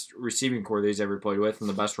best receiving core that he's ever played with, and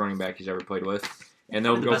the best running back he's ever played with. And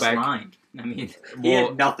they'll go back. Line. I mean, he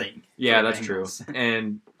had nothing. Yeah, that's true.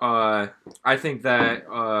 And I think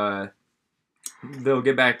that they'll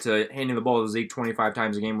get back to handing the ball to Zeke 25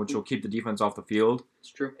 times a game, which will keep the defense off the field. It's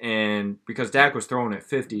true. And because Dak was throwing it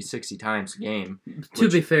 50, 60 times a game. To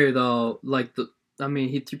be fair, though,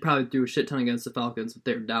 he probably threw a shit ton against the Falcons, but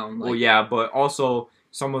they're down. Well, yeah, but also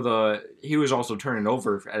he was also turning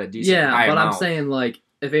over at a decent high amount. I'm saying,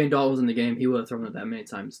 if Andy Dalton was in the game, he would have thrown it that many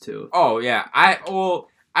times, too. Oh, yeah. I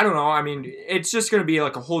don't know. I mean, it's just going to be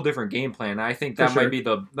like a whole different game plan. I think that might be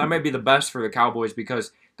the best for the Cowboys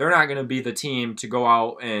because they're not going to be the team to go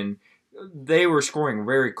out and they were scoring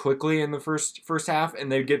very quickly in the first half,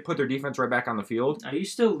 and they put their defense right back on the field. Are you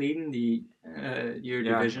still leading your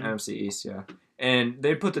division? NFC East, yeah. And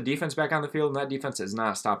they put the defense back on the field, and that defense is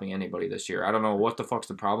not stopping anybody this year. I don't know what the fuck's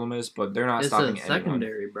the problem is, but they're not stopping anyone. It's a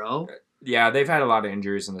secondary, bro. Yeah, they've had a lot of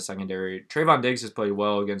injuries in the secondary. Trayvon Diggs has played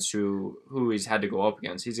well against who he's had to go up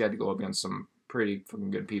against. He's had to go up against some pretty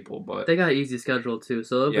fucking good people, but they got an easy schedule too,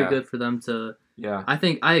 so it'll be good for them to. Yeah,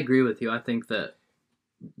 I agree with you. I think that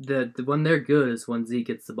when they're good is when Zeke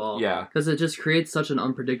gets the ball. Yeah, because it just creates such an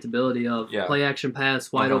unpredictability of play action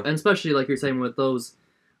pass wide open, and especially like you're saying with those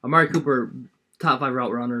Amari Cooper top 5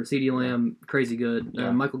 route runner, CeeDee Lamb crazy good,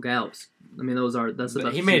 Michael Gallup's. I mean, that's the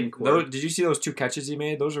best. He made those. Did you see those 2 catches he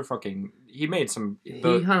made? Those are fucking. He made some. He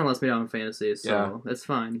kind of lets me down in fantasy, so that's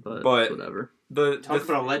fine. But whatever. Talk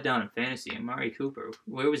about a letdown in fantasy. Amari Cooper,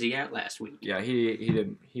 where was he at last week? Yeah, he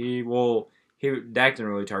didn't. Dak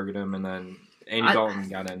didn't really target him, and then Andy Dalton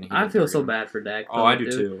got in. I feel so bad for Dak. Oh, I do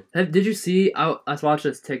too. Did you see? I watched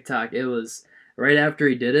this TikTok. It was right after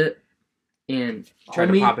he did it, and tried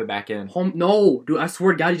to pop it back in. No, dude, I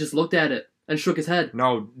swear to God, he just looked at it and shook his head.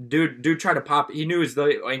 No, dude tried to pop. He knew his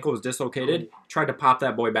ankle was dislocated. Tried to pop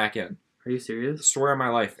that boy back in. Are you serious? Swear on my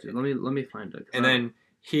life. Dude, let me find it. And then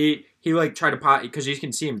he tried to pop because you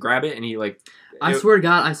can see him grab it, and he I swear to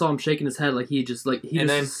God, I saw him shaking his head he just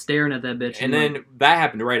staring at that bitch. And then that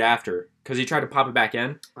happened right after because he tried to pop it back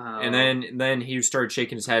in, wow. and then he started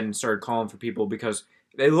shaking his head and started calling for people because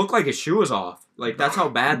it looked like his shoe was off. That's how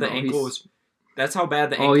bad the ankle was. That's how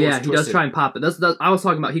bad the ankle was. Oh yeah, he does try and pop it. That's I was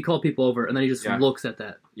talking about. He called people over and then he just looks at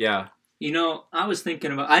that. Yeah. You know, I was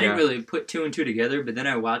thinking about. I didn't really put 2 and 2 together, but then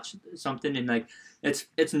I watched something and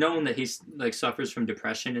it's known that he's suffers from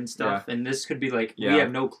depression and stuff, and this could be we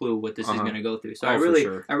have no clue what this is going to go through. So I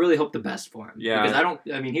really hope the best for him. Yeah. Because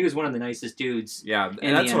he was one of the nicest dudes. Yeah,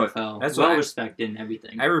 in the NFL. That's well respected and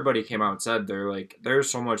everything. Everybody came out and said there's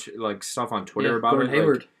so much stuff on Twitter about it.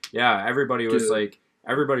 Hayward. Everybody was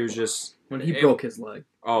everybody was just when he broke his leg.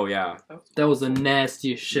 Oh yeah, That was the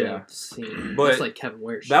nastiest shit Yeah. I've seen. But That's like Kevin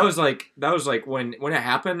Ware shit. that was like when it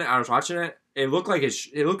happened. I was watching it. It looked like his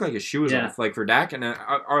shoe was Yeah. off, like for Dak, and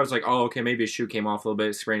I was like, oh okay, maybe his shoe came off a little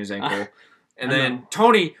bit, sprained his ankle. And I then know.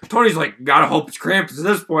 Tony's like, gotta hope it's cramped at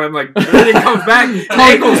this point. I'm like, then he comes back, the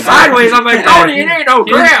ankle's sideways. I'm like, Tony, it ain't no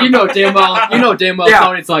cramp. You know damn well. Yeah.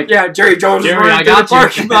 Tony's like, Yeah, Jerry Jones is Jerry, running I through the got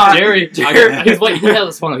parking you. lot. Jerry, he's like, he has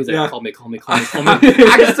his phone. He's like, Yeah. call me.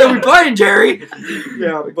 I can still be playing, Jerry.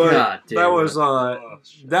 Yeah, but God damn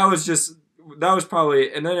that it. that was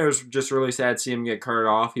probably, and then it was just really sad to see him get carted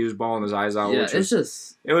off. He was bawling his eyes out. Yeah, which it's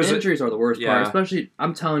just it was injuries are the worst yeah. part. Especially,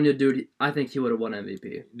 I'm telling you, dude. I think he would have won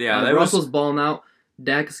MVP. yeah, that Russell's was. balling out.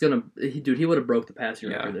 Dak is gonna, he would have broke the passing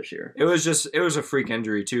record this year. It was a freak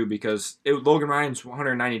injury too because Logan Ryan's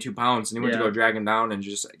 192 pounds and he went to Yeah. go drag him down and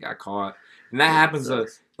just got caught. And that happens.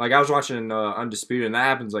 Like I was watching Undisputed, and that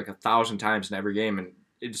happens like 1,000 times in every game.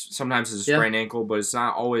 And sometimes it's a sprained ankle, but it's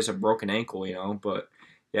not always a broken ankle, you know. But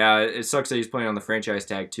yeah, it sucks that he's playing on the franchise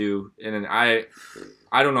tag too. And then I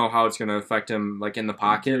don't know how it's gonna affect him like in the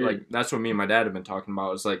pocket. Dude. Like that's what me and my dad have been talking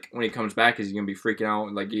about. It's like when he comes back, is he gonna be freaking out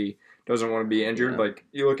and like he doesn't want to be injured? Yeah. Like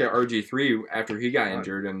you look at RG3 after he got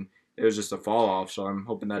injured and it was just a fall off. So I'm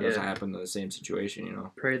hoping that doesn't happen in the same situation, you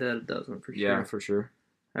know. Pray that it doesn't for sure. Yeah, for sure.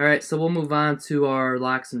 All right, so we'll move on to our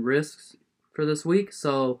locks and risks for this week.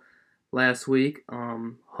 So last week,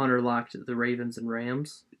 Hunter locked the Ravens and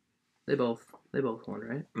Rams. They both won,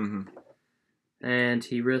 right? Mm-hmm. And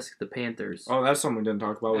he risked the Panthers. Oh, that's something we didn't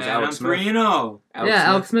talk about. Was And Alex I'm Smith? 3-0.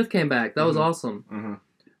 Alex Smith came back. That was awesome. Mm-hmm.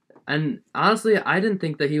 And honestly, I didn't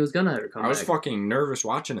think that he was gonna ever come I was back. fucking nervous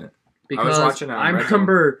watching it. Because watching it on I Red Zone.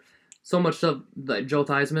 remember so much stuff like Joe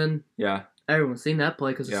Theismann. Yeah. Everyone's seen that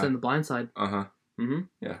play because it's Yeah. in the blind side. Uh-huh. Mm-hmm.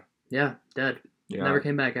 Yeah. Yeah, dead. Yeah. Never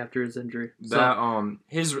came back after his injury. That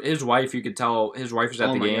his wife, you could tell his wife was at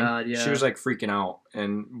Oh the my game. God, yeah. She was like freaking out,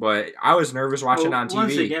 but I was nervous watching it on TV.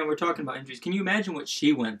 Once again, we're talking about injuries. Can you imagine what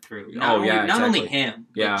she went through? Oh, yeah, Not only exactly. him,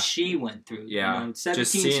 Yeah. but she went through. Yeah. You know, Just 17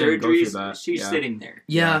 seeing him go through surgeries. that, She's yeah. sitting there.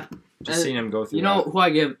 Yeah. Just seeing him go through. You know who I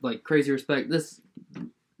give like crazy respect? This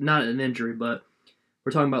not an injury, but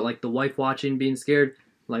we're talking about like the wife watching, being scared.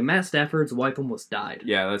 Like Matt Stafford's wife almost died.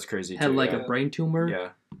 Yeah, that's crazy. Had too, like yeah. a brain tumor. Yeah.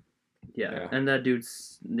 Yeah. And that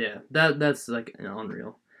dude's that's like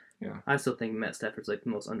unreal. Yeah. I still think Matt Stafford's like the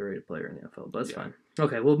most underrated player in the NFL, but it's fine.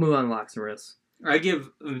 Okay, we'll move on to locks and risks.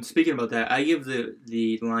 Speaking about that, I give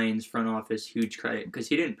the Lions front office huge credit because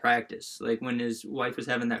he didn't practice. Like when his wife was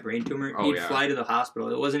having that brain tumor, he'd fly to the hospital.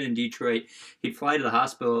 It wasn't in Detroit. He'd fly to the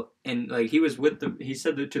hospital and like he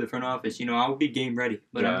said to the front office, you know, I'll be game ready,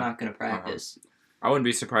 but I'm not going to practice. I wouldn't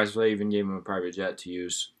be surprised if they even gave him a private jet to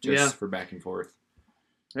use just for back and forth.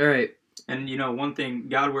 All right. And you know, one thing,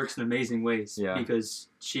 God works in amazing ways. Yeah. Because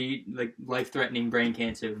she like life-threatening brain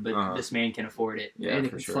cancer, but this man can afford it. Yeah, and he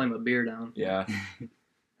for can sure. slam a beer down. Yeah.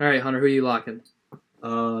 All right, Hunter, who are you locking?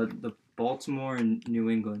 The Baltimore and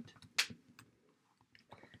New England.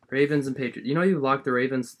 Ravens and Patriots. You know you locked the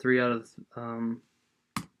Ravens 3 out of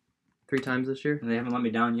 3 times this year? And they haven't let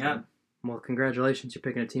me down yet. Well, congratulations. You're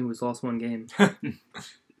picking a team who's lost 1 game. All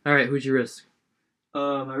right, who'd you risk?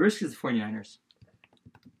 My risk is the 49ers.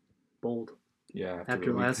 Bold. Yeah.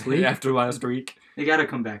 After last week? After last week. They got to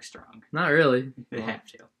come back strong. Not really. They have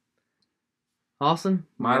to. Austin?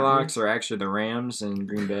 My locks are actually the Rams and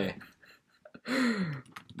Green Bay.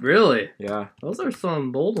 Really? Yeah. Those are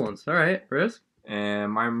some bold ones. All right, risk.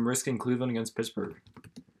 And I'm risking Cleveland against Pittsburgh.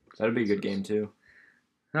 That'd be a good game, too.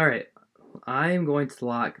 All right. I am going to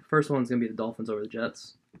lock. First one's going to be the Dolphins over the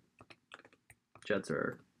Jets. Jets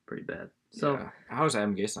are pretty bad. So, how is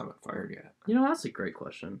Adam Gase not been fired yet? you know, that's a great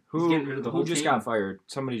question. He's getting rid of the whole who just team. got fired?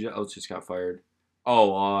 Somebody else just got fired.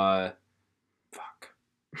 Oh, fuck.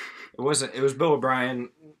 It was Bill O'Brien.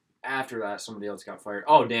 After that, somebody else got fired.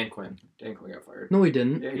 Oh, Dan Quinn. Dan Quinn got fired. No, he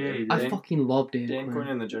didn't. Yeah, he did. he I did. fucking love Dan Dan Quinn. Quinn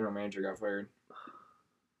and the general manager got fired.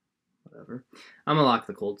 Whatever. I'm going to lock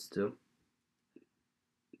the Colts, too.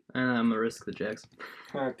 And I'm going to risk the Jags.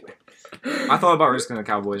 Okay. I thought about risking the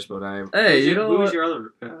Cowboys, but I... Hey, you know Who was what? your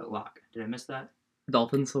other lock? Did I miss that?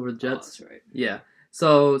 Dolphins over the Oh, Jets. that's right. Yeah.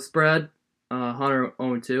 So, spread, Hunter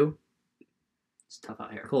 0-2. It's tough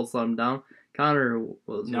out here. Colts let him down. Connor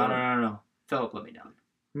was... No. Philip let me down.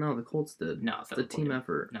 No, the Colts did. No, It's a Philip. team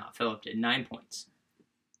effort. No, Philip did 9 points.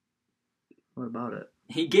 What about it?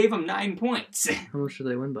 He gave him 9 points. How much did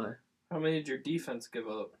they win by? How many did your defense give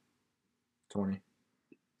up? 20.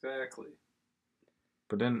 Exactly.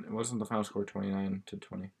 But then, wasn't the final score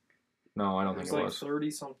 29-20? No, I don't think it like was. 30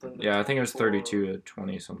 something. Yeah, I think it was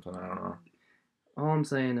 32-20 something. I don't know. All I'm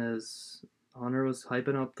saying is Hunter was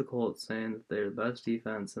hyping up the Colts, saying that they're the best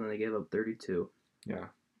defense, and then they gave up 32. Yeah.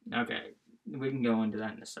 Okay, we can go into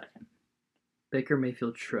that in a second. Baker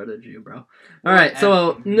Mayfield shredded you, bro. All right,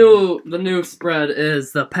 so the new spread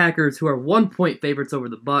is the Packers, who are 1-point favorites over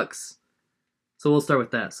the Bucks. So we'll start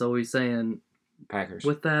with that. So we saying Packers.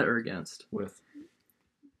 with that or against? With.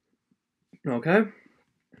 Okay.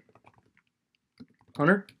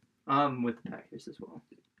 Hunter? With the Packers as well.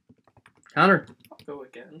 Connor? I'll go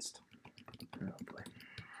against. Oh, boy.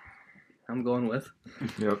 I'm going with.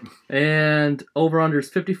 Yep. And over-under is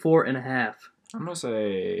 54.5. I'm going to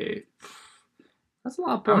say... That's a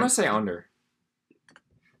lot of I'm going to points. say under.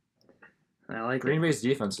 I like Green it. Bay's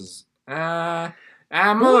defense is... I'm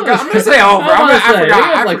going to say over.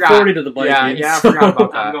 I like forgot. 40 to the Vikings. Yeah, I forgot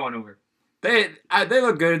about I'm that. going over. They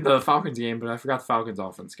look good in the Falcons game, but I forgot the Falcons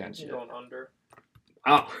offense kind of I'm shit. going under.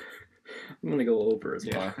 Oh. I'm going to go over as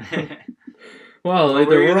well. Yeah. Well, Well, either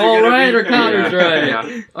we're we're either all gonna right be- or Connor's yeah. right.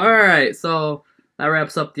 Yeah. All right, so that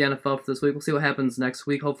wraps up the NFL for this week. We'll see what happens next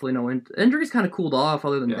week. Hopefully no injuries kind of cooled off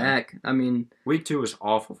other than Yeah. Dak. I mean, Week 2 was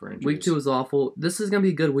awful for injuries. week 2 is awful. This is going to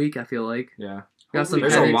be a good week, I feel like. Yeah. We got some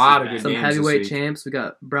There's a heavy- lot of good some games this heavyweight week. champs. We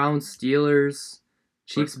got Browns, Steelers,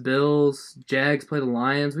 Chiefs, Bills, Jags play the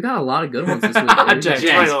Lions. We got a lot of good ones this week. dude. Jags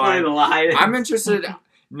Jags play the Lions. I'm interested,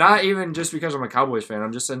 not even just because I'm a Cowboys fan.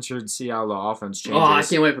 I'm just interested to see how the offense changes. Oh, I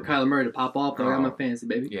can't wait for Kyler Murray to pop off. Though. I got my Oh. fantasy,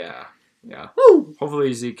 baby. Yeah. Yeah. Woo!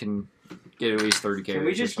 Hopefully Zeke can get at least 30 carries. Can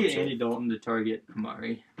we just or some get shit. Andy Dalton to target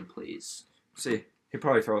Amari, please? See, he'll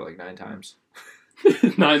probably throw it like 9 times.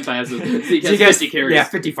 9 passes. Zeke has Zeke has 50 carries. Yeah,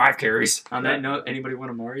 55 carries. On that note, anybody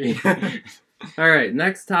want Amari? All right,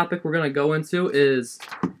 next topic we're going to go into is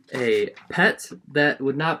a pet that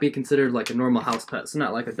would not be considered like a normal house pet. So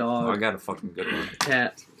not like a Oh, dog, I got a fucking good one.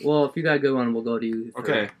 cat. Well, if you got a good one, we'll go to you. for-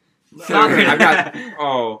 Okay. Connor. I got.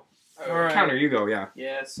 Oh, All right. Connor, you go. Yeah.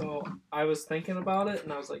 Yeah, so I was thinking about it,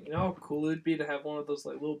 and I was like, you know how cool it'd be to have one of those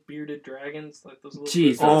like little bearded dragons, like those little.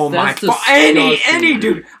 Jesus. Oh my! That's Any disgusting.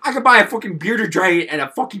 dude, I could buy a fucking bearded dragon at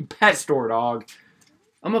a fucking pet store, dog.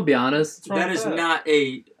 I'm going to be honest. wrong That with is that? not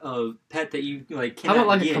a pet that you like. How about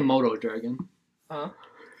like get. a Komodo dragon?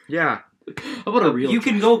 Yeah. How about a real You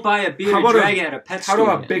can go buy a How bearded about a- dragon at a pet How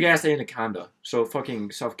store. about a big ass anaconda? So it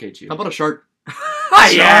fucking suffocates you. How about a shark?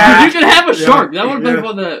 Yeah. You can have a Yeah. shark. That would have been Yeah.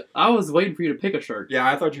 one that I was waiting for you to pick a shark. Yeah,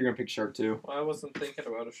 I thought you were gonna pick shark too. Well, I wasn't thinking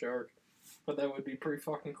about a shark, but that would be pretty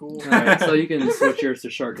fucking cool. Alright, so you can switch yours to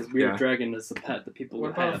shark because bearded Yeah. dragon is a pet that people What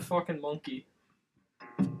would about a have. fucking monkey?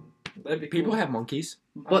 That'd be People cool. have monkeys.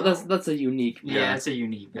 But that's a unique. Yeah, it's a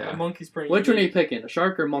unique. Yeah. A monkey's pretty. Which one are you unique. picking? A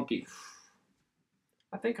shark or a monkey?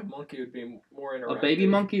 I think a monkey would be more A interactive. baby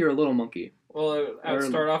monkey or a little monkey? Well, I would Or-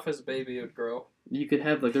 start off as a baby. It would grow. You could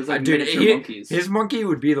have like there's like Dude, miniature monkeys. his monkey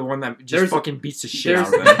would be the one that just There's- fucking beats the shit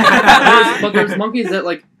there's- out of him. but there's monkeys that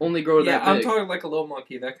like only grow Yeah, that I'm big, talking like a little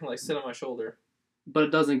monkey that can like sit on my shoulder. but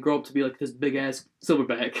it doesn't grow up to be like this big ass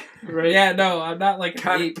silverback, right? Yeah, no, I'm not like an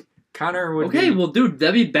Con- ape. Connor would Okay, be well, dude,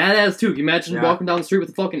 that'd be badass too. Can you imagine Yeah. walking down the street with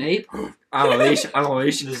a fucking ape? on a leash. On a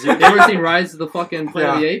leash. You ever seen Rise of the fucking Planet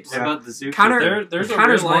of the Yeah. Apes? What about the zoo? Connor- There's a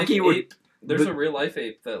Connor's real life monkey ape. would- There's the- a real life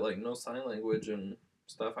ape that like knows sign language and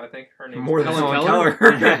stuff. I think her name More than Helen Helen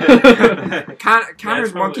Keller? Connor's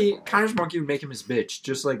That's monkey. probably- Connor's monkey would make him his bitch.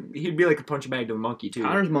 Just like he'd be like a punching bag to a monkey too.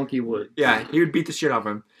 Connor's monkey would. Yeah, he would beat the shit out of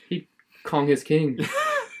him. Kong his king.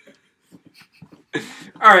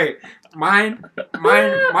 All right, my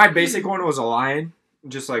basic one was a lion,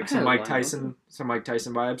 just like I some had a Mike lion. Tyson, some Mike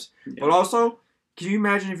Tyson vibes. Yeah. But also, can you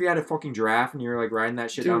imagine if you had a fucking giraffe and you were like riding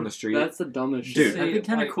that shit Dude, down the street? That's the dumbest Dude. shit. That'd be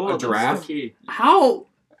kind of Like, cool. a though, giraffe? low-key. How?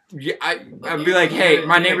 Yeah, I'd be like, hey,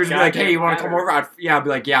 my Yeah, neighbors would be like, goddamn hey, you want to come pattern. over? I'd be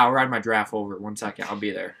like, yeah, I'll ride my giraffe over. 1 second, I'll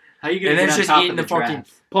be there. How you gonna And get it's on just top eating of the fucking-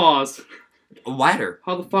 giraffe? Pause. A ladder,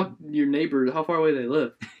 How the fuck your neighbor? How far away they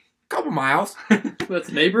live? couple miles. That's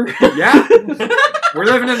a neighbor. Yeah, we're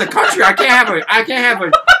living in the country. I can't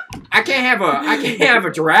have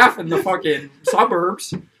a giraffe in the fucking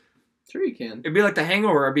suburbs. Sure you can. It'd be like The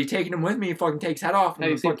Hangover. I'd be taking him with me. He fucking takes head off. and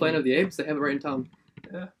Have you then seen fucking- Planet of the Apes? They have it right in town.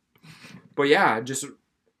 But yeah, just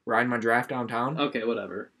riding my giraffe downtown. Okay,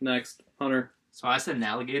 whatever. Next, Hunter. So I said an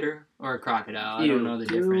alligator or a crocodile. I Ew, don't know the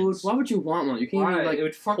dude, difference. Why would you want one? You can't Why? even like it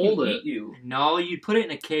would fucking hold eat it. you. No, you'd put it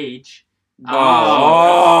in a cage.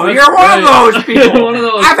 Oh, that's you're one of great. those people. One of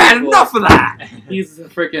those I've had people. enough of that. He's a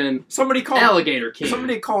freaking Somebody called. alligator king.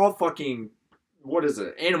 Somebody called fucking. What is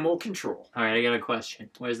it? Animal control All right, I got a question.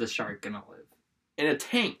 Where's the shark gonna live? in a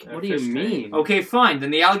tank. What do you Fish tank. mean? Okay, fine. Then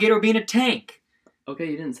the alligator will be in a tank. Okay,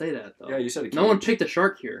 you didn't say that though. Yeah, you said a No one cage. picked a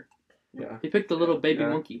shark here. Yeah. He picked the little baby Yeah.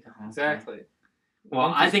 monkey. Exactly. Well, I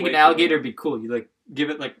Monkey's think way an cooler. alligator would be cool. You like give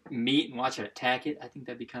it like meat and watch it attack it. I think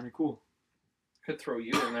that'd be kind of cool. Could throw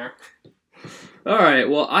you in there. All right.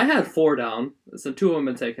 Well, I had 4 down. So 2 of them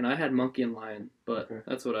been taken. I had monkey and lion, but Okay.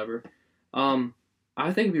 that's whatever.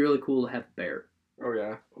 I think it'd be really cool to have a bear. Oh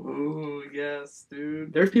yeah. Ooh, yes,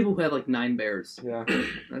 dude. There's people who have like 9 bears. Yeah.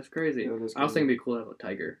 That's crazy. Yeah, that's I was crazy. thinking it'd be cool to have a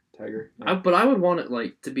tiger. Tiger. But I would want it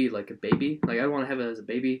like to be like a baby. Like I'd want to have it as a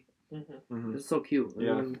baby. Mm-hmm. It's so cute.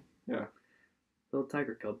 Yeah. Yeah. Little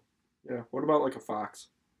tiger cub. Yeah. What about like a fox?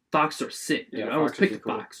 Fox are sick, dude. Yeah, I always fox would pick be a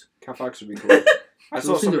cool. fox. A fox would be cool. I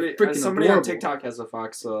saw Those things are freaking somebody on adorable. TikTok has a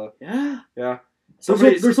fox. Yeah. Yeah.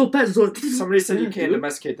 They're so fast. Somebody said you Yeah, can't dude.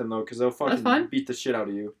 domesticate them though, because they'll fucking fine. beat the shit out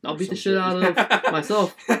of you. I'll or beat the some shit out of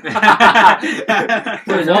myself. I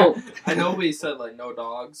I won't. I know we said like no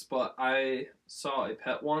dogs, but I saw a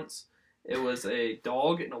pet once. It was a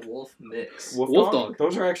dog and a wolf mix. Wolf dog.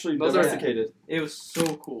 Those are actually Those are- domesticated. It was so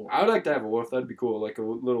cool. I would like to have a wolf. That'd be cool, like a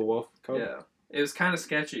little wolf cub. Yeah. It was kind of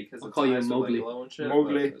sketchy because I'll its call you eyes were Mowgli. like glow and shit.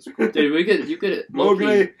 Mowgli. but it was cool. Dude, you could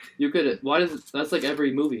Mowgli. You could. Why does it? That's like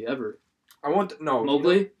every movie ever. I want no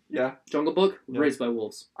Mowgli, Yeah. Jungle Book, Yeah. raised by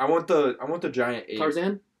wolves. I want the giant ape.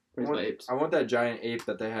 Tarzan, I raised want, by apes. I want that giant ape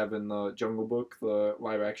that they have in the Jungle Book, the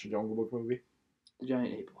live action Jungle Book movie. The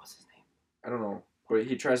giant ape. What's his name? I don't know, but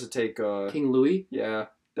he tries to take. King Louis. Yeah,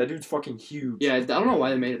 that dude's fucking huge. Yeah, I don't know why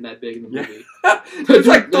they made him that big in the Yeah. movie. He's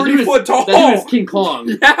like That 30 dude is- foot tall. That dude is King Kong.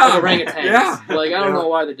 Yeah. Like orangutans. Yeah. Like I don't Yeah. know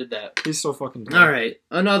why they did that. He's so fucking tall. All right.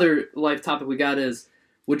 Another life topic we got is: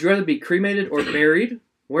 would you rather be cremated or buried?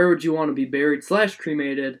 Where would you want to be buried /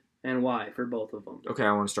 cremated, and why for both of them? Okay,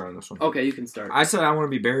 I want to start on this one. Okay, you can start. I said I want to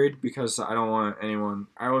be buried because I don't want anyone.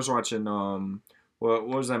 I was watching what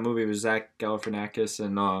was that movie with Zach Galifianakis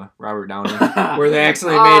and Robert Downey where they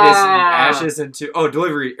actually made his ashes into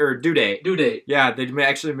due date. Due date. Yeah, they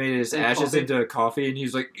actually made his And ashes coffee. into coffee, and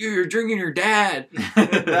he's like, "You're drinking your dad."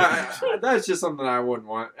 That's just something I wouldn't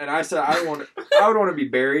want. And I said I would want to be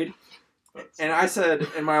buried. And I said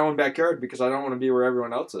in my own backyard because I don't want to be where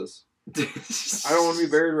everyone else is. I don't want to be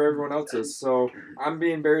buried where everyone else is. So I'm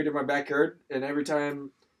being buried in my backyard, and every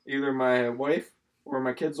time either my wife or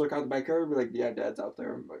my kids look out the backyard, be like, "Yeah, Dad's out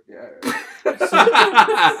there." I'm like, "Yeah."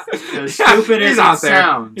 As stupid He's as out it there.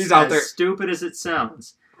 sounds. He's out as there. stupid as it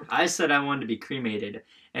sounds. I said I wanted to be cremated,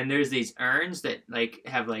 and there's these urns that like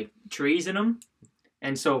have like trees in them,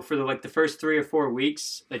 and so for the first 3 or 4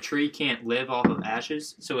 weeks, a tree can't live off of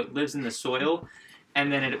ashes, so it lives in the soil,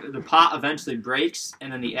 and then the pot eventually breaks,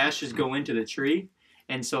 and then the ashes go into the tree.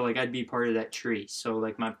 And so, I'd be part of that tree. So,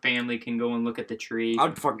 my family can go and look at the tree.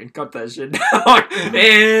 I'd fucking cut that shit down.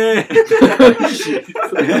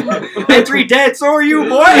 That tree dead, so are you,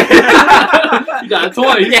 boy. You got it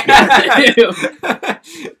twice.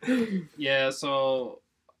 Yeah, so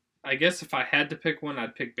I guess if I had to pick one,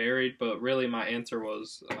 I'd pick buried. But really, my answer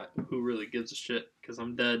was who really gives a shit? Because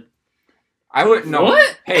I'm dead. I would no.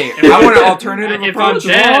 What? Hey, I want an alternative If I'm approach.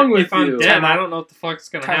 dead, wrong with if I'm you? dead, I don't know what the fuck's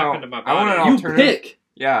gonna Time happen out. to my I want body. an You alternative. pick.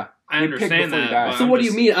 Yeah. I You pick understand before you that. die. But So I'm what do you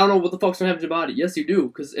just- mean? I don't know what the fuck's gonna happen to your body. Yes, you do.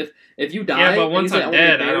 Because if you die, Yeah, but and once you say, I'm "I wanna be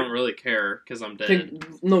dead, I buried," don't really care because I'm dead.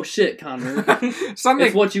 No shit, Connor. Something.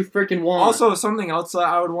 It's what you freaking want. Also, something else that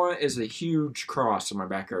I would want is a huge cross in my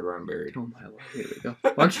backyard where I'm buried. Oh my lord, here we go.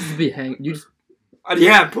 Why don't you just be hang? You just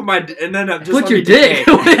Yeah, put my and then just put let your me dick.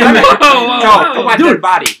 decay. Wait a minute. No, put my Dude, dead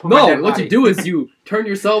body. Put my No, dead what body. you do is you turn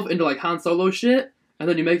yourself into like Han Solo shit, and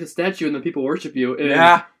then you make the statue, and then people worship you. And,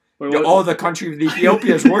 Yeah. Wait, what- Oh, the country of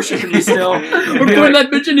Ethiopia is worshiping me still. We're putting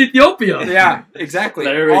that bitch in Ethiopia. Yeah, exactly.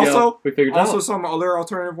 There we also, go. We figured it also out. some other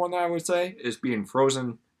alternative one that I would say is being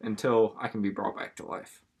frozen until I can be brought back to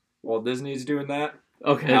life. Walt Disney's doing that.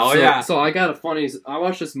 Okay. Hell so, yeah. So I got a funny. I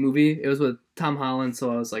watched this movie. It was with Tom Holland,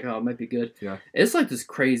 so I was like, oh, it might be good. Yeah. It's like this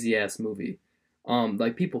crazy ass movie.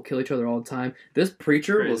 Like people kill each other all the time. This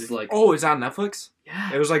preacher was Crazy. like, Oh, it's on Netflix?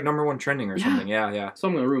 yeah. It was like #1 trending or Yeah. something. Yeah. So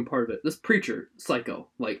I'm gonna ruin part of it. This preacher, psycho,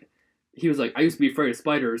 like he was like, I used to be afraid of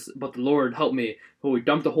spiders, but the Lord helped me. But he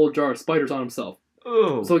dumped a whole jar of spiders on himself.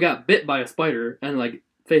 Oh. So he got bit by a spider and like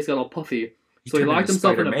face got all puffy. So he locked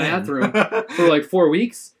himself in a bathroom for like 4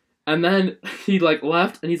 weeks, and then he like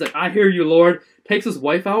left and he's like, I hear you, Lord. Takes his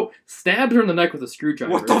wife out, stabs her in the neck with a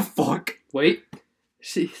screwdriver. What the fuck? Wait,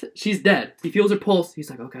 she's dead. He feels her pulse. He's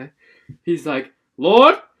like, okay. He's like,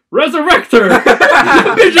 Lord, resurrect her.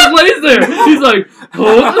 He just lays there. He's like,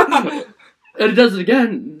 oh. And he does it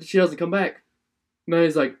again. She doesn't come back. And then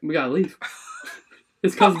he's like, we gotta leave.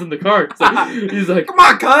 His cousin's in the car. He's like, Come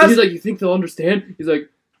on, cuz! he's like, you think they'll understand? He's like,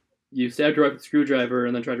 you stabbed her wife with a screwdriver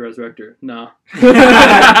and then tried to resurrect her. Nah.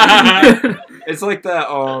 It's like that,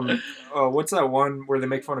 what's that one where they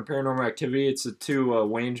make fun of Paranormal Activity? It's the two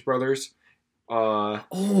Wayans brothers.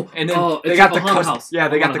 And then it's they got the Haunted cousin. House. Yeah,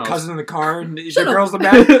 they got the Haunted House. cousin in the car, and the Shut up. girl's in the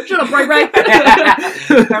back. Shut up, right?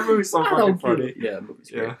 That movie's so fucking funny. Yeah, that movie's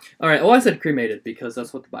great. Yeah. All right. Well, I said cremated because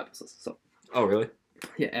that's what the Bible says. So Oh, really?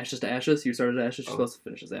 yeah, ashes to ashes. You started as ashes. You're supposed to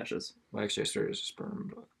finish as ashes. Well, actually, I started as a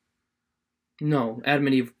sperm. But... No, Adam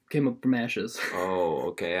and Eve came up from ashes. Oh,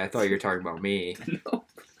 okay. I thought you were talking about me. No.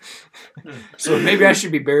 So maybe I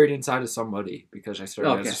should be buried inside of somebody because I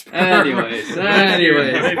started as a sperm. Anyways.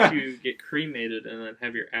 What if you get cremated and then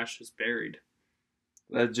have your ashes buried?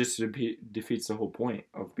 That just defeats the whole point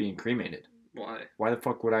of being cremated. Why? Why the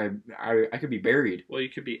fuck would I could be buried. Well, you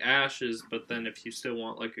could be ashes, but then if you still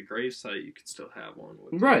want like a gravesite, you could still have one.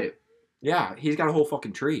 Right. Yeah, he's got a whole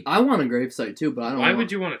fucking tree. I want a gravesite too, but I don't. Why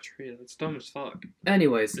would you want a tree? That's dumb as fuck.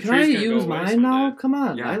 Anyways, The can I tree's gonna use go away mine now? someday. Come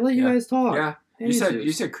on, Yeah, I let you yeah. guys talk. Yeah,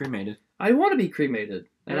 you said cremated. I want to be cremated,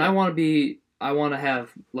 and Yeah. I want to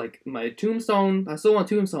have like my tombstone. I still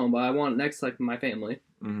want a tombstone, but I want it next to like my family.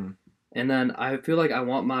 Mm-hmm. And then I feel like I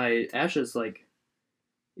want my ashes like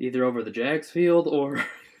either over the Jags field or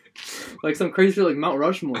like some crazy shit like Mount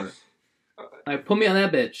Rushmore. I put me on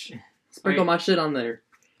that bitch. Sprinkle my shit on there.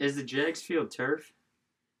 Is the Jags field turf?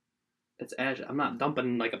 It's ashes. I'm not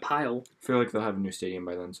dumping like a pile. I feel like they'll have a new stadium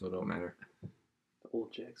by then, so it don't matter. The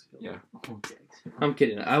old Jags field. Yeah. Old Jags. I'm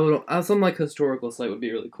kidding. I would. Some like historical site would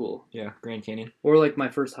be really cool. Yeah, Grand Canyon. Or like my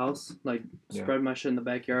first house, like Yeah. spread my shit in the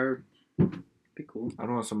backyard. Be cool. I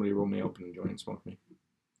don't want somebody to roll me open and join and smoke me.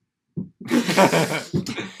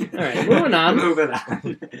 Alright, moving on. Moving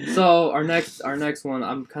on. So our next one,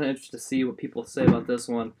 I'm kind of interested to see what people say about this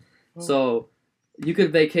one. So you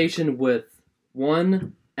could vacation with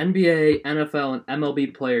one NBA, NFL, and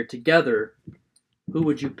MLB player together. Who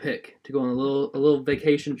would you pick to go on a little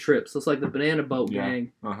vacation trip? So it's like the Banana Boat Yeah.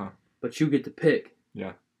 gang, Uh-huh. but you get to pick.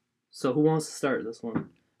 Yeah. So who wants to start this one?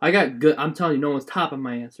 I got good. I'm telling you, no one's topping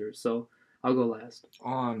my answers, so I'll go last.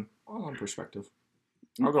 All on perspective.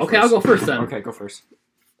 I'll go Okay, first. I'll go first then. Okay, go first.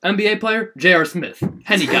 NBA player, J.R. Smith.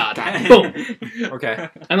 Henny God. God. Boom. Okay.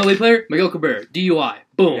 MLB player, Miguel Cabrera. DUI.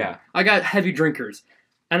 Boom. Yeah. I got heavy drinkers.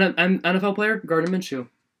 And NFL player, Gardner Minshew.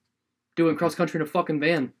 Doing cross country in a fucking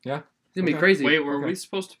van. Yeah. It's going to be Okay. crazy. Wait, were Okay. we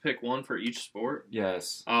supposed to pick one for each sport?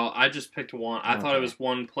 Yes. Oh, I just picked one. I thought it Okay. was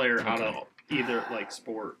one player out Okay. of either like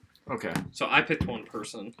sport. Okay. So I picked one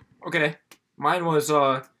person. Okay. Mine was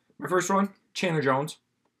my first one, Chandler Jones.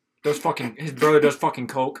 His brother does fucking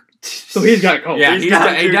coke. So he's got coke. Yeah, he's he got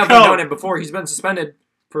definitely coke. done it before. He's been suspended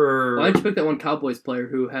for Why'd you pick that one Cowboys player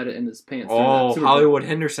who had it in his pants? during that Super Bowl? Hollywood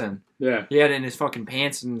Henderson. Yeah. He had it in his fucking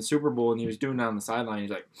pants in the Super Bowl, and he was doing it on the sideline.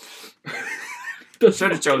 He's like,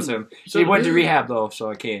 should have chose him. He went to rehab though, so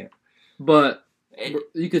I can't. But Eh,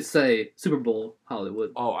 you could say Super Bowl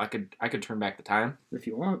Hollywood Oh, I could turn back the time. if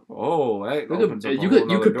you want. Oh, that You opens up a could, whole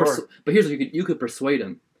nother door. but here's what you could persuade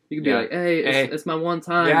him. You could be Yeah. like, hey, Hey. it's my one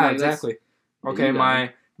time. Yeah, like, that's- exactly. You Okay,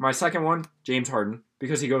 got my second one, James Harden,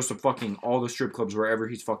 because he goes to fucking all the strip clubs wherever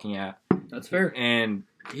he's fucking at, That's fair. and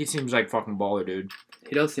he seems like fucking baller, dude.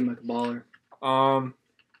 He does seem like a baller.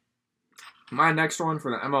 My next one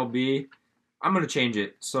for the MLB, I'm gonna change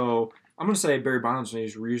it. So I'm gonna say Barry Bonds when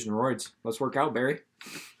he's using roids. Let's work out, Barry.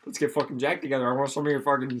 Let's get fucking jacked together. I want some of your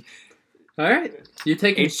fucking All right, you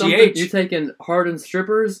taking HGH. something? You taking Harden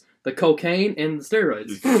strippers, the cocaine, and the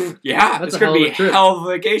steroids. yeah. That's It's a gonna hell be of a a trip. hell of a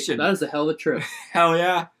vacation. That is a hell of a trip. Hell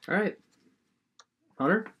yeah. All right,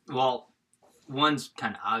 Hunter. Well, one's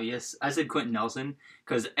kind of obvious. I said Quentin Nelson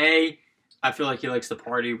because A, I feel like he likes to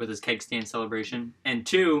party with his keg stand celebration, and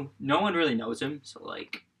two, no one really knows him, so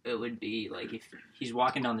like it would be like if he's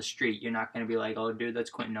walking down the street, you're not gonna be like, oh dude, that's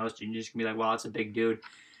Quentin Nelson. You're just gonna be like, wow, that's a big dude.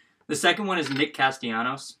 The second one is Nick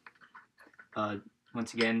Castellanos.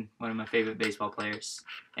 Once again, one of my favorite baseball players.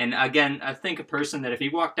 And again, I think a person that if he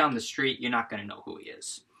walked down the street, you're not going to know who he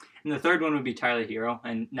is. And the third one would be Tyler Hero.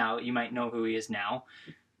 And now you might know who he is now.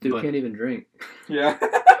 Dude But- can't even drink. Yeah.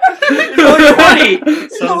 He's only 20.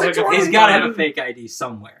 Sounds like a He's got to have a fake ID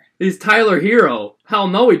somewhere. He's Tyler Hero. Hell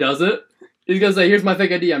no, he doesn't. He's gonna say, "Here's my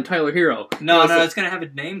fake ID. I'm Tyler Hero." No, so, it's going to have a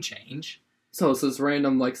name change. So it's this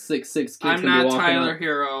random like 6'6" kid's I'm gonna be not walking Tyler up.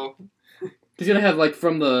 Hero. He's gonna have like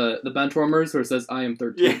from the bench warmers where it says, "I am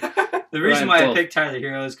 13." Yeah. The reason Ryan why I Fultz. picked Tyler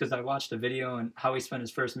Hero is because I watched a video on how he spent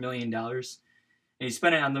his first $1 million. And he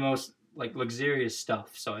spent it on the most like luxurious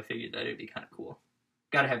stuff. So I figured that it'd be kind of cool.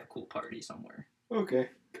 Got to have a cool party somewhere. Okay.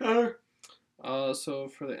 Connor. So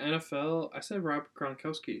for the NFL, I said Robert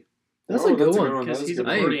Gronkowski. That's Oh, a good that's a one. good one. Because That's he's a a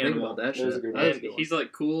good I one. didn't party even think animal. about that That is shit. a good That is a And good one. he's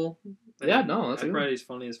like cool. Yeah, no, that's a I've good read one. he's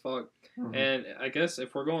funny as fuck. Mhm. And I guess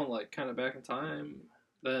if we're going like kind of back in time,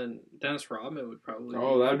 then Dennis Rodman would probably.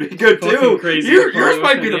 Oh, that'd be good Fucking too. crazy Yours party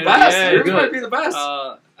might with be the him. best. Yeah, Yours good. might be the best.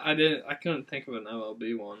 I couldn't think of an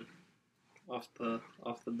MLB one. off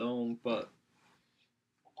the dome, but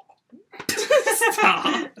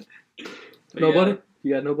stop. But Nobody?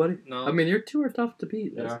 You got nobody? No. I mean, your two are tough to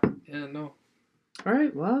beat. Yeah. Yeah, no. All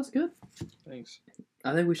right, well, that's good. Thanks.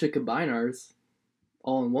 I think we should combine ours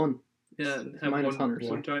all in one. Yeah, and have Minus one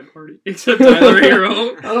Hunter's. giant party. Except Tyler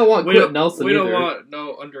Hero. I don't want Quentin Nelson We either. don't want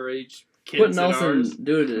no underage kids Quentin in Nelson, ours.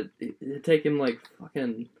 dude, it'd take him like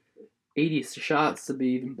fucking 80 shots to be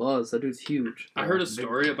even buzzed. That dude's huge. I heard a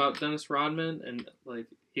story about Dennis Rodman, and like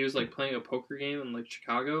he was like playing a poker game in like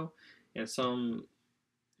Chicago, and some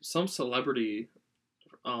celebrity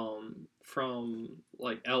from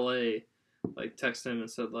like LA like texted him and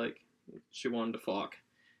said like she wanted to fuck,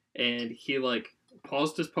 and he like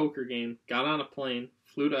paused his poker game, got on a plane,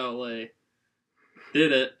 flew to LA,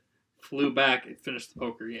 did it, flew back, and finished the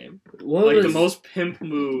poker game. What Like was the most pimp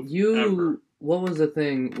move ever. What was the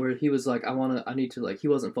thing where he was like, I need to, like, he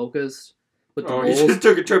wasn't focused with the Oh, he Bulls? just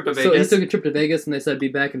took a trip to So he Vegas. took a trip to Vegas, and they said be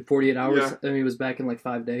back in 48 hours, Yeah. and he was back in like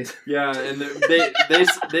 5 days. Yeah, and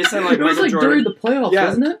they said like It was Michael like Jordan. during the playoffs, Yeah.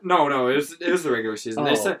 wasn't it? No, it was the regular season.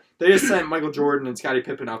 Oh. They just sent Michael Jordan and Scottie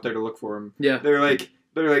Pippen out there to look for him. Yeah. They're like,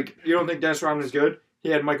 you don't think Dennis Rodman is good? He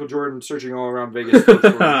had Michael Jordan searching all around Vegas to look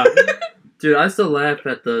for him. Dude, I still laugh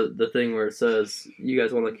at the thing where it says, you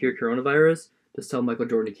guys want to cure coronavirus? Just tell Michael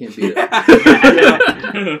Jordan he can't beat it.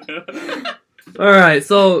 Alright,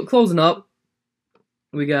 so closing up,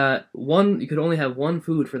 we got you could only have one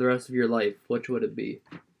food for the rest of your life. Which would it be?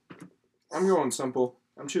 I'm going simple.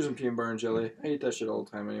 I'm choosing peanut butter and jelly. I eat that shit all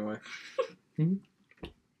the time anyway.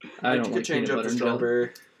 I don't could like change peanut up butter the and jelly.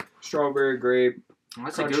 strawberry, grape,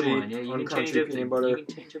 That's a good Crunchy, one. Yeah, you can uncrunchy change up peanut butter. You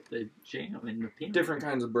can change up the jam and the peanut. different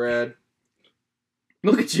kinds of bread.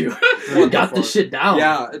 Look at you. What You the got this fuck? shit down.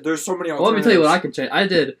 Yeah, there's so many alternatives. Well, let me tell you what I can change. I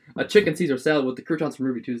did a chicken Caesar salad with the croutons from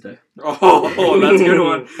Ruby Tuesday. Oh, that's a good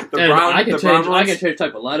one. The And brown, I can the change. brown I can ones? change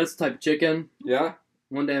type of lettuce, type of chicken. Yeah.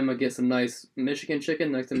 One day I'm gonna get some nice Michigan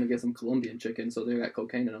chicken. Next time I'm gonna get some Colombian chicken. So they got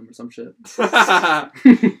cocaine in them or some shit.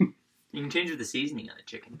 You can change with the seasoning on the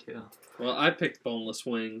chicken too. Well, I picked boneless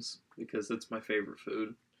wings because it's my favorite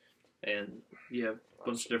food, and you have a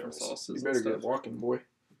bunch of different sauces. You and better stuff. get walking, boy.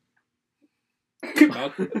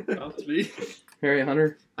 About to be. Harry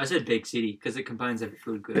Hunter. I said Big City because it combines every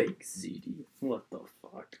food group. Big CD. What the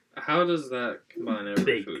fuck? How does that combine every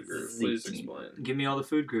Big food group? Please ziti. explain. Give me all the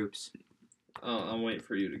food groups. Oh, I'm waiting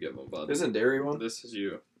for you to give them, bud. Isn't dairy one? This is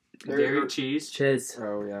you. Dairy cheese. Cheers.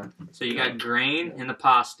 Oh, yeah. So you got grain in the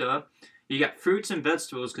pasta. You got fruits and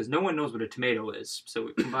vegetables because no one knows what a tomato is, so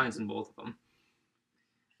it combines in both of them.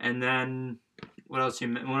 And then what else? What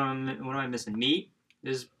am I missing? Meat.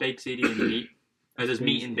 There's Big City and meat. Or there's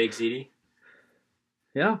meat in Big City.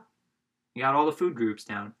 Yeah. You got all the food groups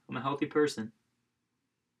down. I'm a healthy person.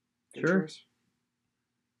 Sure.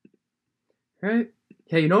 Right.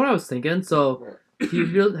 Hey, you know what I was thinking? So, have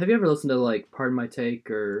you ever listened to like Pardon My Take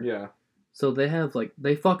or? Yeah. So they have like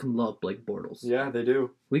they fucking love Blake Bortles. Yeah, they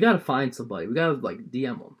do. We gotta find somebody. We gotta like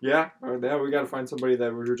DM them. Yeah. We gotta find somebody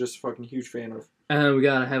that we're just a fucking huge fan of. And we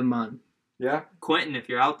gotta have them on. Yeah? Quentin, if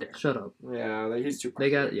you're out there. Shut up. Yeah, he's too We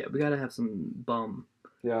gotta have some bum.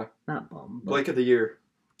 Yeah. Not bum. But Blake of the Year.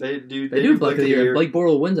 They do Blake of the Year. Blake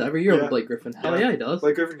Bortles wins every year Yeah. with Blake Griffin. Hell Yeah. yeah, he does.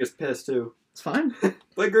 Blake Griffin gets pissed, too. It's fine.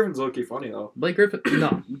 Blake Griffin's low-key funny, though. Blake Griffin.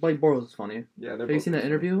 No, Blake Bortles is funny. Yeah, Have you seen that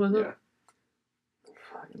interview with him? Yeah.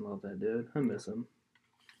 Fucking love that dude. I miss him.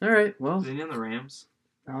 All right. Well, Is he on the Rams?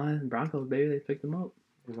 Broncos, baby. They picked him up.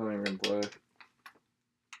 He's not even going to play.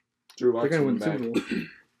 Drew They're Lock's gonna win the back. Super Bowl.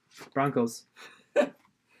 Broncos.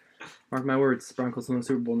 Mark my words. Broncos win the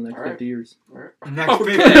Super Bowl in the next All right. 50 years. Next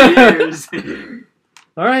Okay. 50 years.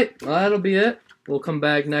 All right. Well, that'll be it. We'll come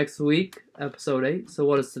back next week, episode 8. So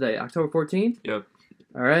what is today? October 14th? Yep.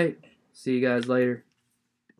 All right. See you guys later.